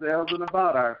ourselves and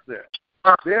about ourselves.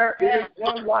 There is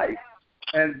one life,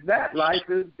 and that life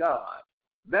is God.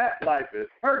 That life is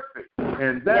perfect,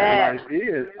 and that life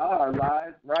is our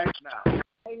lives right now.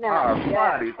 Our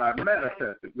bodies are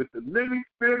manifested with the living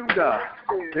Spirit of God.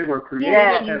 They were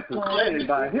created and sustained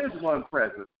by His one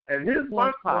presence and His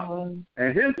one power,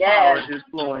 and His power is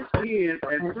flowing in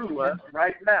and through us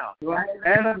right now,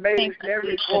 animating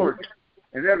every organ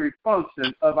and every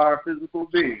function of our physical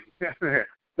being.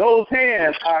 Those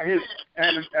hands are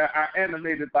are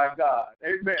animated by God.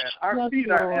 Amen. Our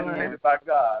feet are animated by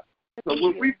God. So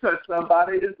when we touch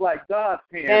somebody, it's like God's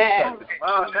hand touches.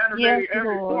 Animating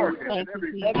every organ and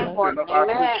every function of our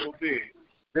physical being.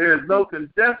 There is no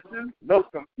congestion, no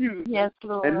confusion,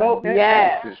 and no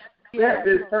inaction. There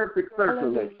is perfect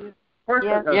circulation.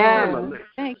 Perfect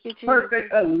elimination.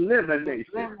 Perfect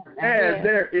elimination. And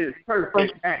there is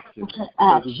perfect action.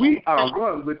 Because we are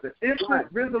one with the infinite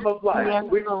rhythm of life,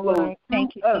 which flows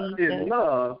through us in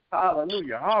love,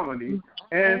 hallelujah, harmony,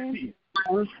 and peace.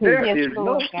 There is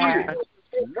no fear,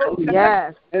 no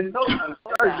doubt, and no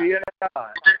uncertainty in our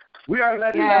lives. We are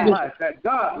letting that life, that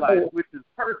God life, which is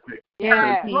perfect,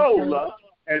 control us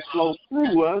and flow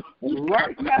through us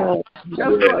right now. Guess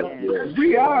what?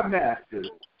 We are masters.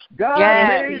 God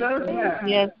made us masters.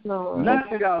 Yes, Lord.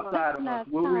 Nothing outside of us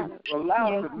will we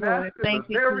allow to master the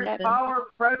very power,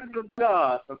 presence of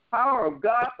God, the power of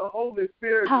God, the Holy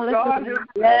Spirit, God Himself.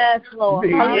 Yes, Lord.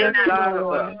 The inside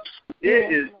of us.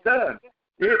 It is done.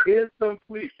 It is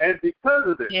complete. And because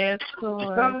of this,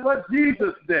 because of what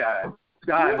Jesus did,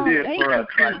 God did for us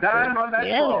by dying on that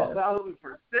cross,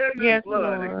 for shedding His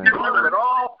blood and giving us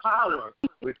all power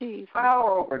with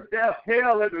power over death,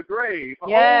 hell, and the grave.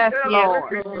 Yes,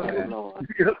 Lord.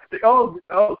 Oh,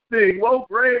 sing, oh,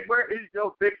 grave, where is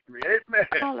your victory? Amen.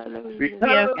 Hallelujah.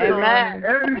 Because of this,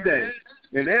 every day,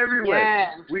 in every way,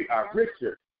 we are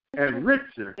richer and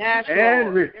richer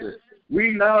and richer.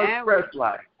 We now express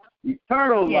life,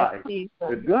 eternal life, the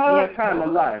God kind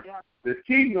of life, the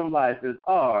kingdom life is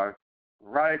ours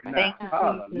right now.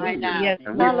 Hallelujah.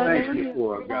 And we thank you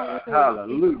for it, God.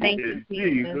 Hallelujah. In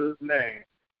Jesus' name.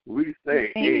 We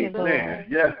say amen.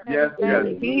 Yes.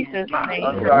 Jesus' name.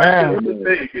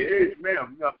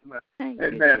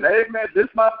 Amen. This is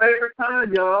my favorite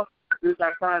time, y'all. This is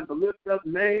our time to lift up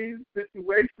names,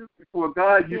 situations before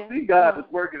God. You see God is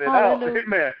working it out.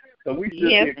 Amen. So we should be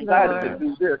excited to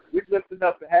do this. We're lifting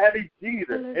up Hattie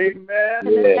Jeter. Amen.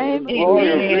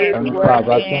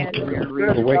 Father, I thank you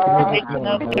for waking me this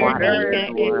morning.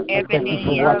 Thank you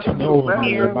for watching over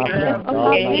me and my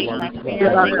family.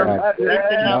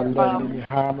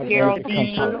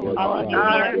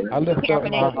 I lift up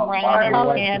my wife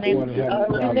before the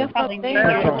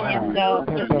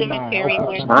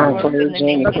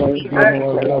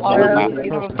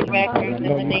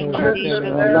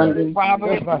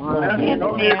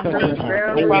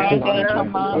her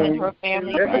mom and her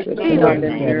family, and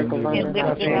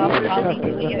lifting up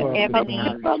Ebony,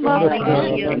 and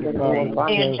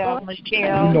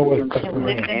Michelle, and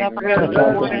lifting up Reverend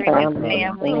Porter and his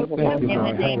family, in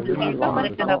the name of Jesus,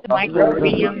 lifting up Michael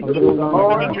Williams,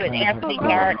 and Anthony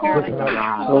Gardner,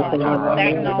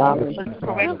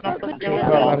 correctional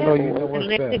facility, and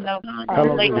lifting up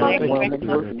Lake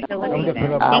Correctional Facility, his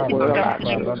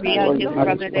brother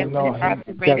that's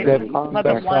incarcerated,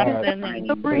 Mother Watson, and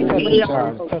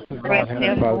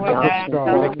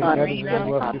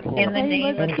in the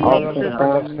name of Jesus,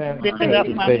 lifting up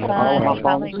my son,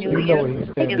 hallelujah,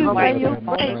 his wife,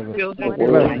 his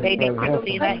children, baby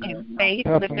Christina and Faith,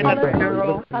 lifting up the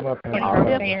girl and her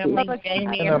family,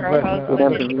 Jamie and her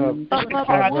husband, and the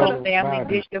Chicago family,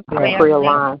 Bishop family,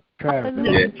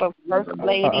 lifting for First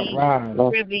Lady,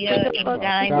 Trivia, and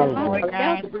Diamond, Lord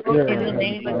God, in the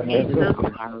name of Jesus,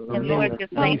 and Lord,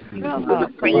 just thank you,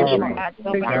 praying for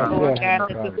October, Lord God,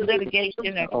 that this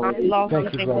litigation and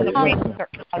lawsuits they will bring against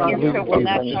her will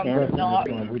not come to naught.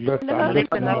 Lifting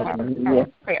up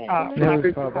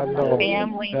our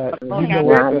family, Lord God,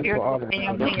 our spiritual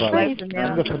family, and blessing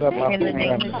them in the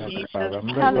name of Jesus. And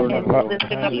lifting up the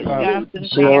Johnson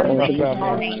family in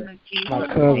the name of Jesus.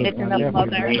 Lifting up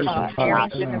Mother Harrison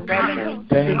and Reverend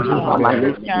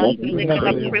Johnson, lifting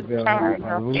up Chris Carr and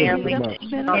her family in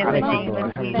the name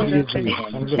of Jesus.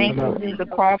 Thank you to the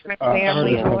Crawford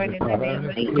family, Lord, in the name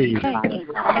of Jesus. I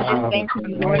just thank you,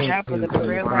 Lord, God, for the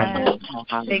prayer line.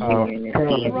 Thank you for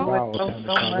Lord, so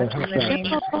much in the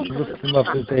name of Jesus.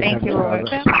 Thank you, Lord.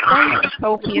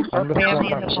 Sophie and her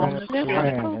family in the moment,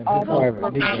 all those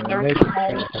working in nursing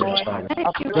homes, Lord,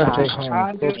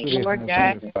 Lord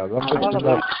God, all of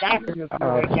our doctors,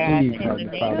 Lord God, in the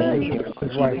name of Jesus.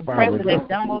 President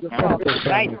Donald Trump,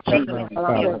 Vice President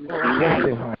Lord God,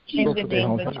 in the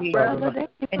name of Jesus.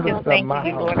 And just thank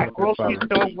you, Lord, our grocery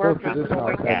store workers,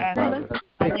 Lord God. Hallelujah.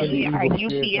 Our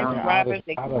UPS drivers,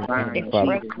 express drivers,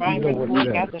 Lord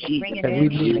God, that are bringing in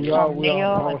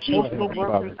mail and postal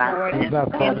workers, Lord, in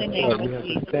the name of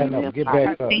Jesus.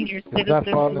 Our senior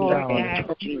citizens, Lord God.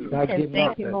 And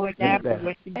thank you, Lord God, for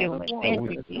what you're doing. Thank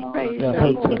you, Jesus.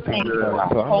 Thank you for our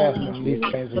homes,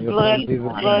 the blood being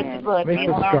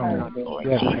strong, Lord, in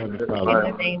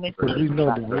the name of Jesus. We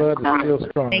know the blood is still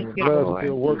strong. Thank you, Lord.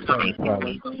 Thank you,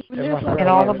 and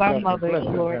all of our mothers,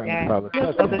 Lord God. Mother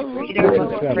Peter,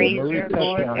 Mother Fraser,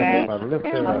 Lord God.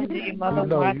 Hallelujah,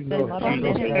 Mother Watson, Mother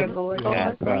Minister, Lord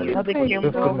God. Mother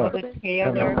Kimbrough, Mother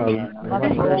Taylor,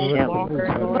 Mother Rose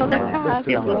Walker, Lord God.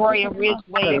 Gloria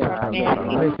Ridgeway and her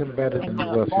family. And the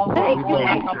mother,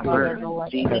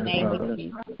 Lord, in the name of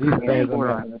Jesus. Thank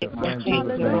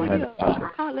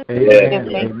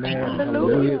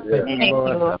you,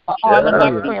 Lord, for all of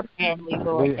our prayer family,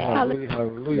 Lord God.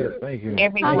 Hallelujah. Thank you.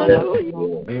 Everyone.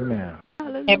 Amen.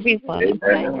 Everyone.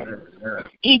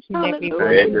 Each and every one.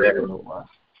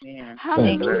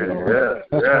 Thank you, Lord.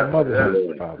 That's my mother.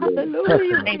 Hallelujah.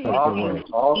 Thank you,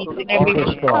 each and every one.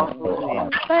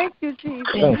 Thank you, Jesus.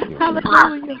 Thank you.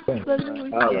 Hallelujah. Thank you.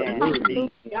 Hallelujah.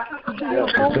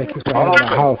 Thank you for having a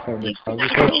house, Heavenly Father. We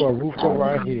thank you for a roof over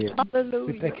our head.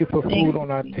 We thank you for food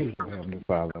on our table, Heavenly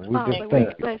Father. We just thank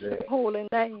you. Bless your holy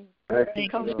name.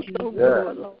 It comes so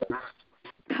good, Lord.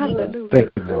 Hallelujah.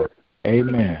 Thank you, Lord.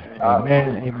 Amen.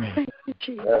 Amen. Amen. Thank you,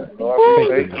 Jesus. Yes, Lord,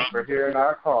 thank you for hearing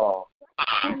our call.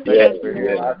 Thank you for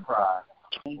hearing our cry.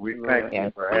 We thank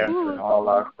you for answering all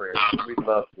our prayers. We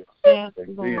love you. In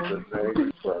Jesus' name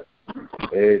we pray.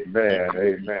 Amen.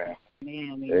 Amen.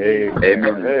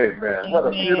 Amen. What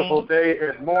a beautiful day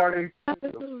and morning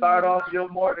to start off your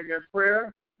morning in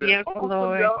prayer. Yes, awesome,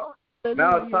 Lord. Y'all.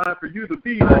 Now it's time for you to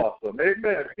be awesome.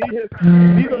 Amen.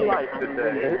 Be the light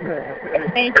today. Amen.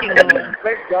 Thank you, Lord.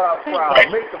 Make God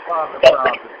proud. Make the Father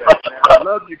proud today. Man, I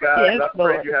love you guys. Yes, I pray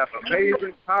Lord. you have an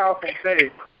amazing, powerful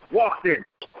day walking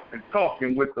and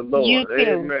talking with the Lord. You too.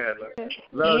 Amen.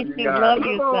 Love you too. guys. Love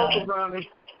you, Come on, son. Ronnie.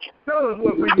 Tell us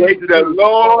what we need Thank to the do.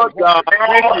 Lord God.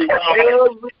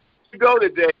 Go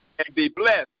today and be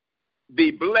blessed. Be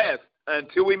blessed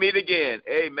until we meet again.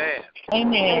 Amen.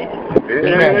 Amen.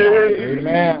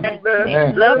 Amen.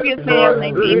 Amen. Love your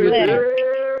family. Be blessed.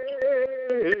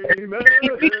 Amen.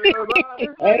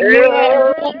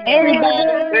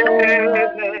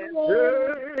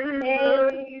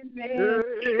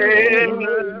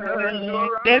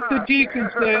 That's the deacon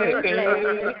say.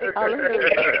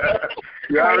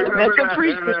 That's the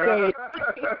preacher say.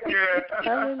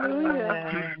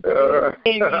 Hallelujah.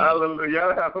 Hallelujah.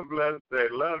 Y'all have a blessed day.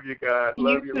 Love you guys.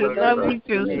 Love you. Love you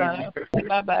too, son.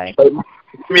 Bye-bye. Give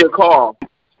me a call.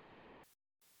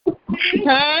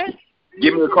 Huh?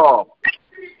 Give me a call.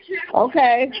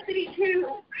 Okay.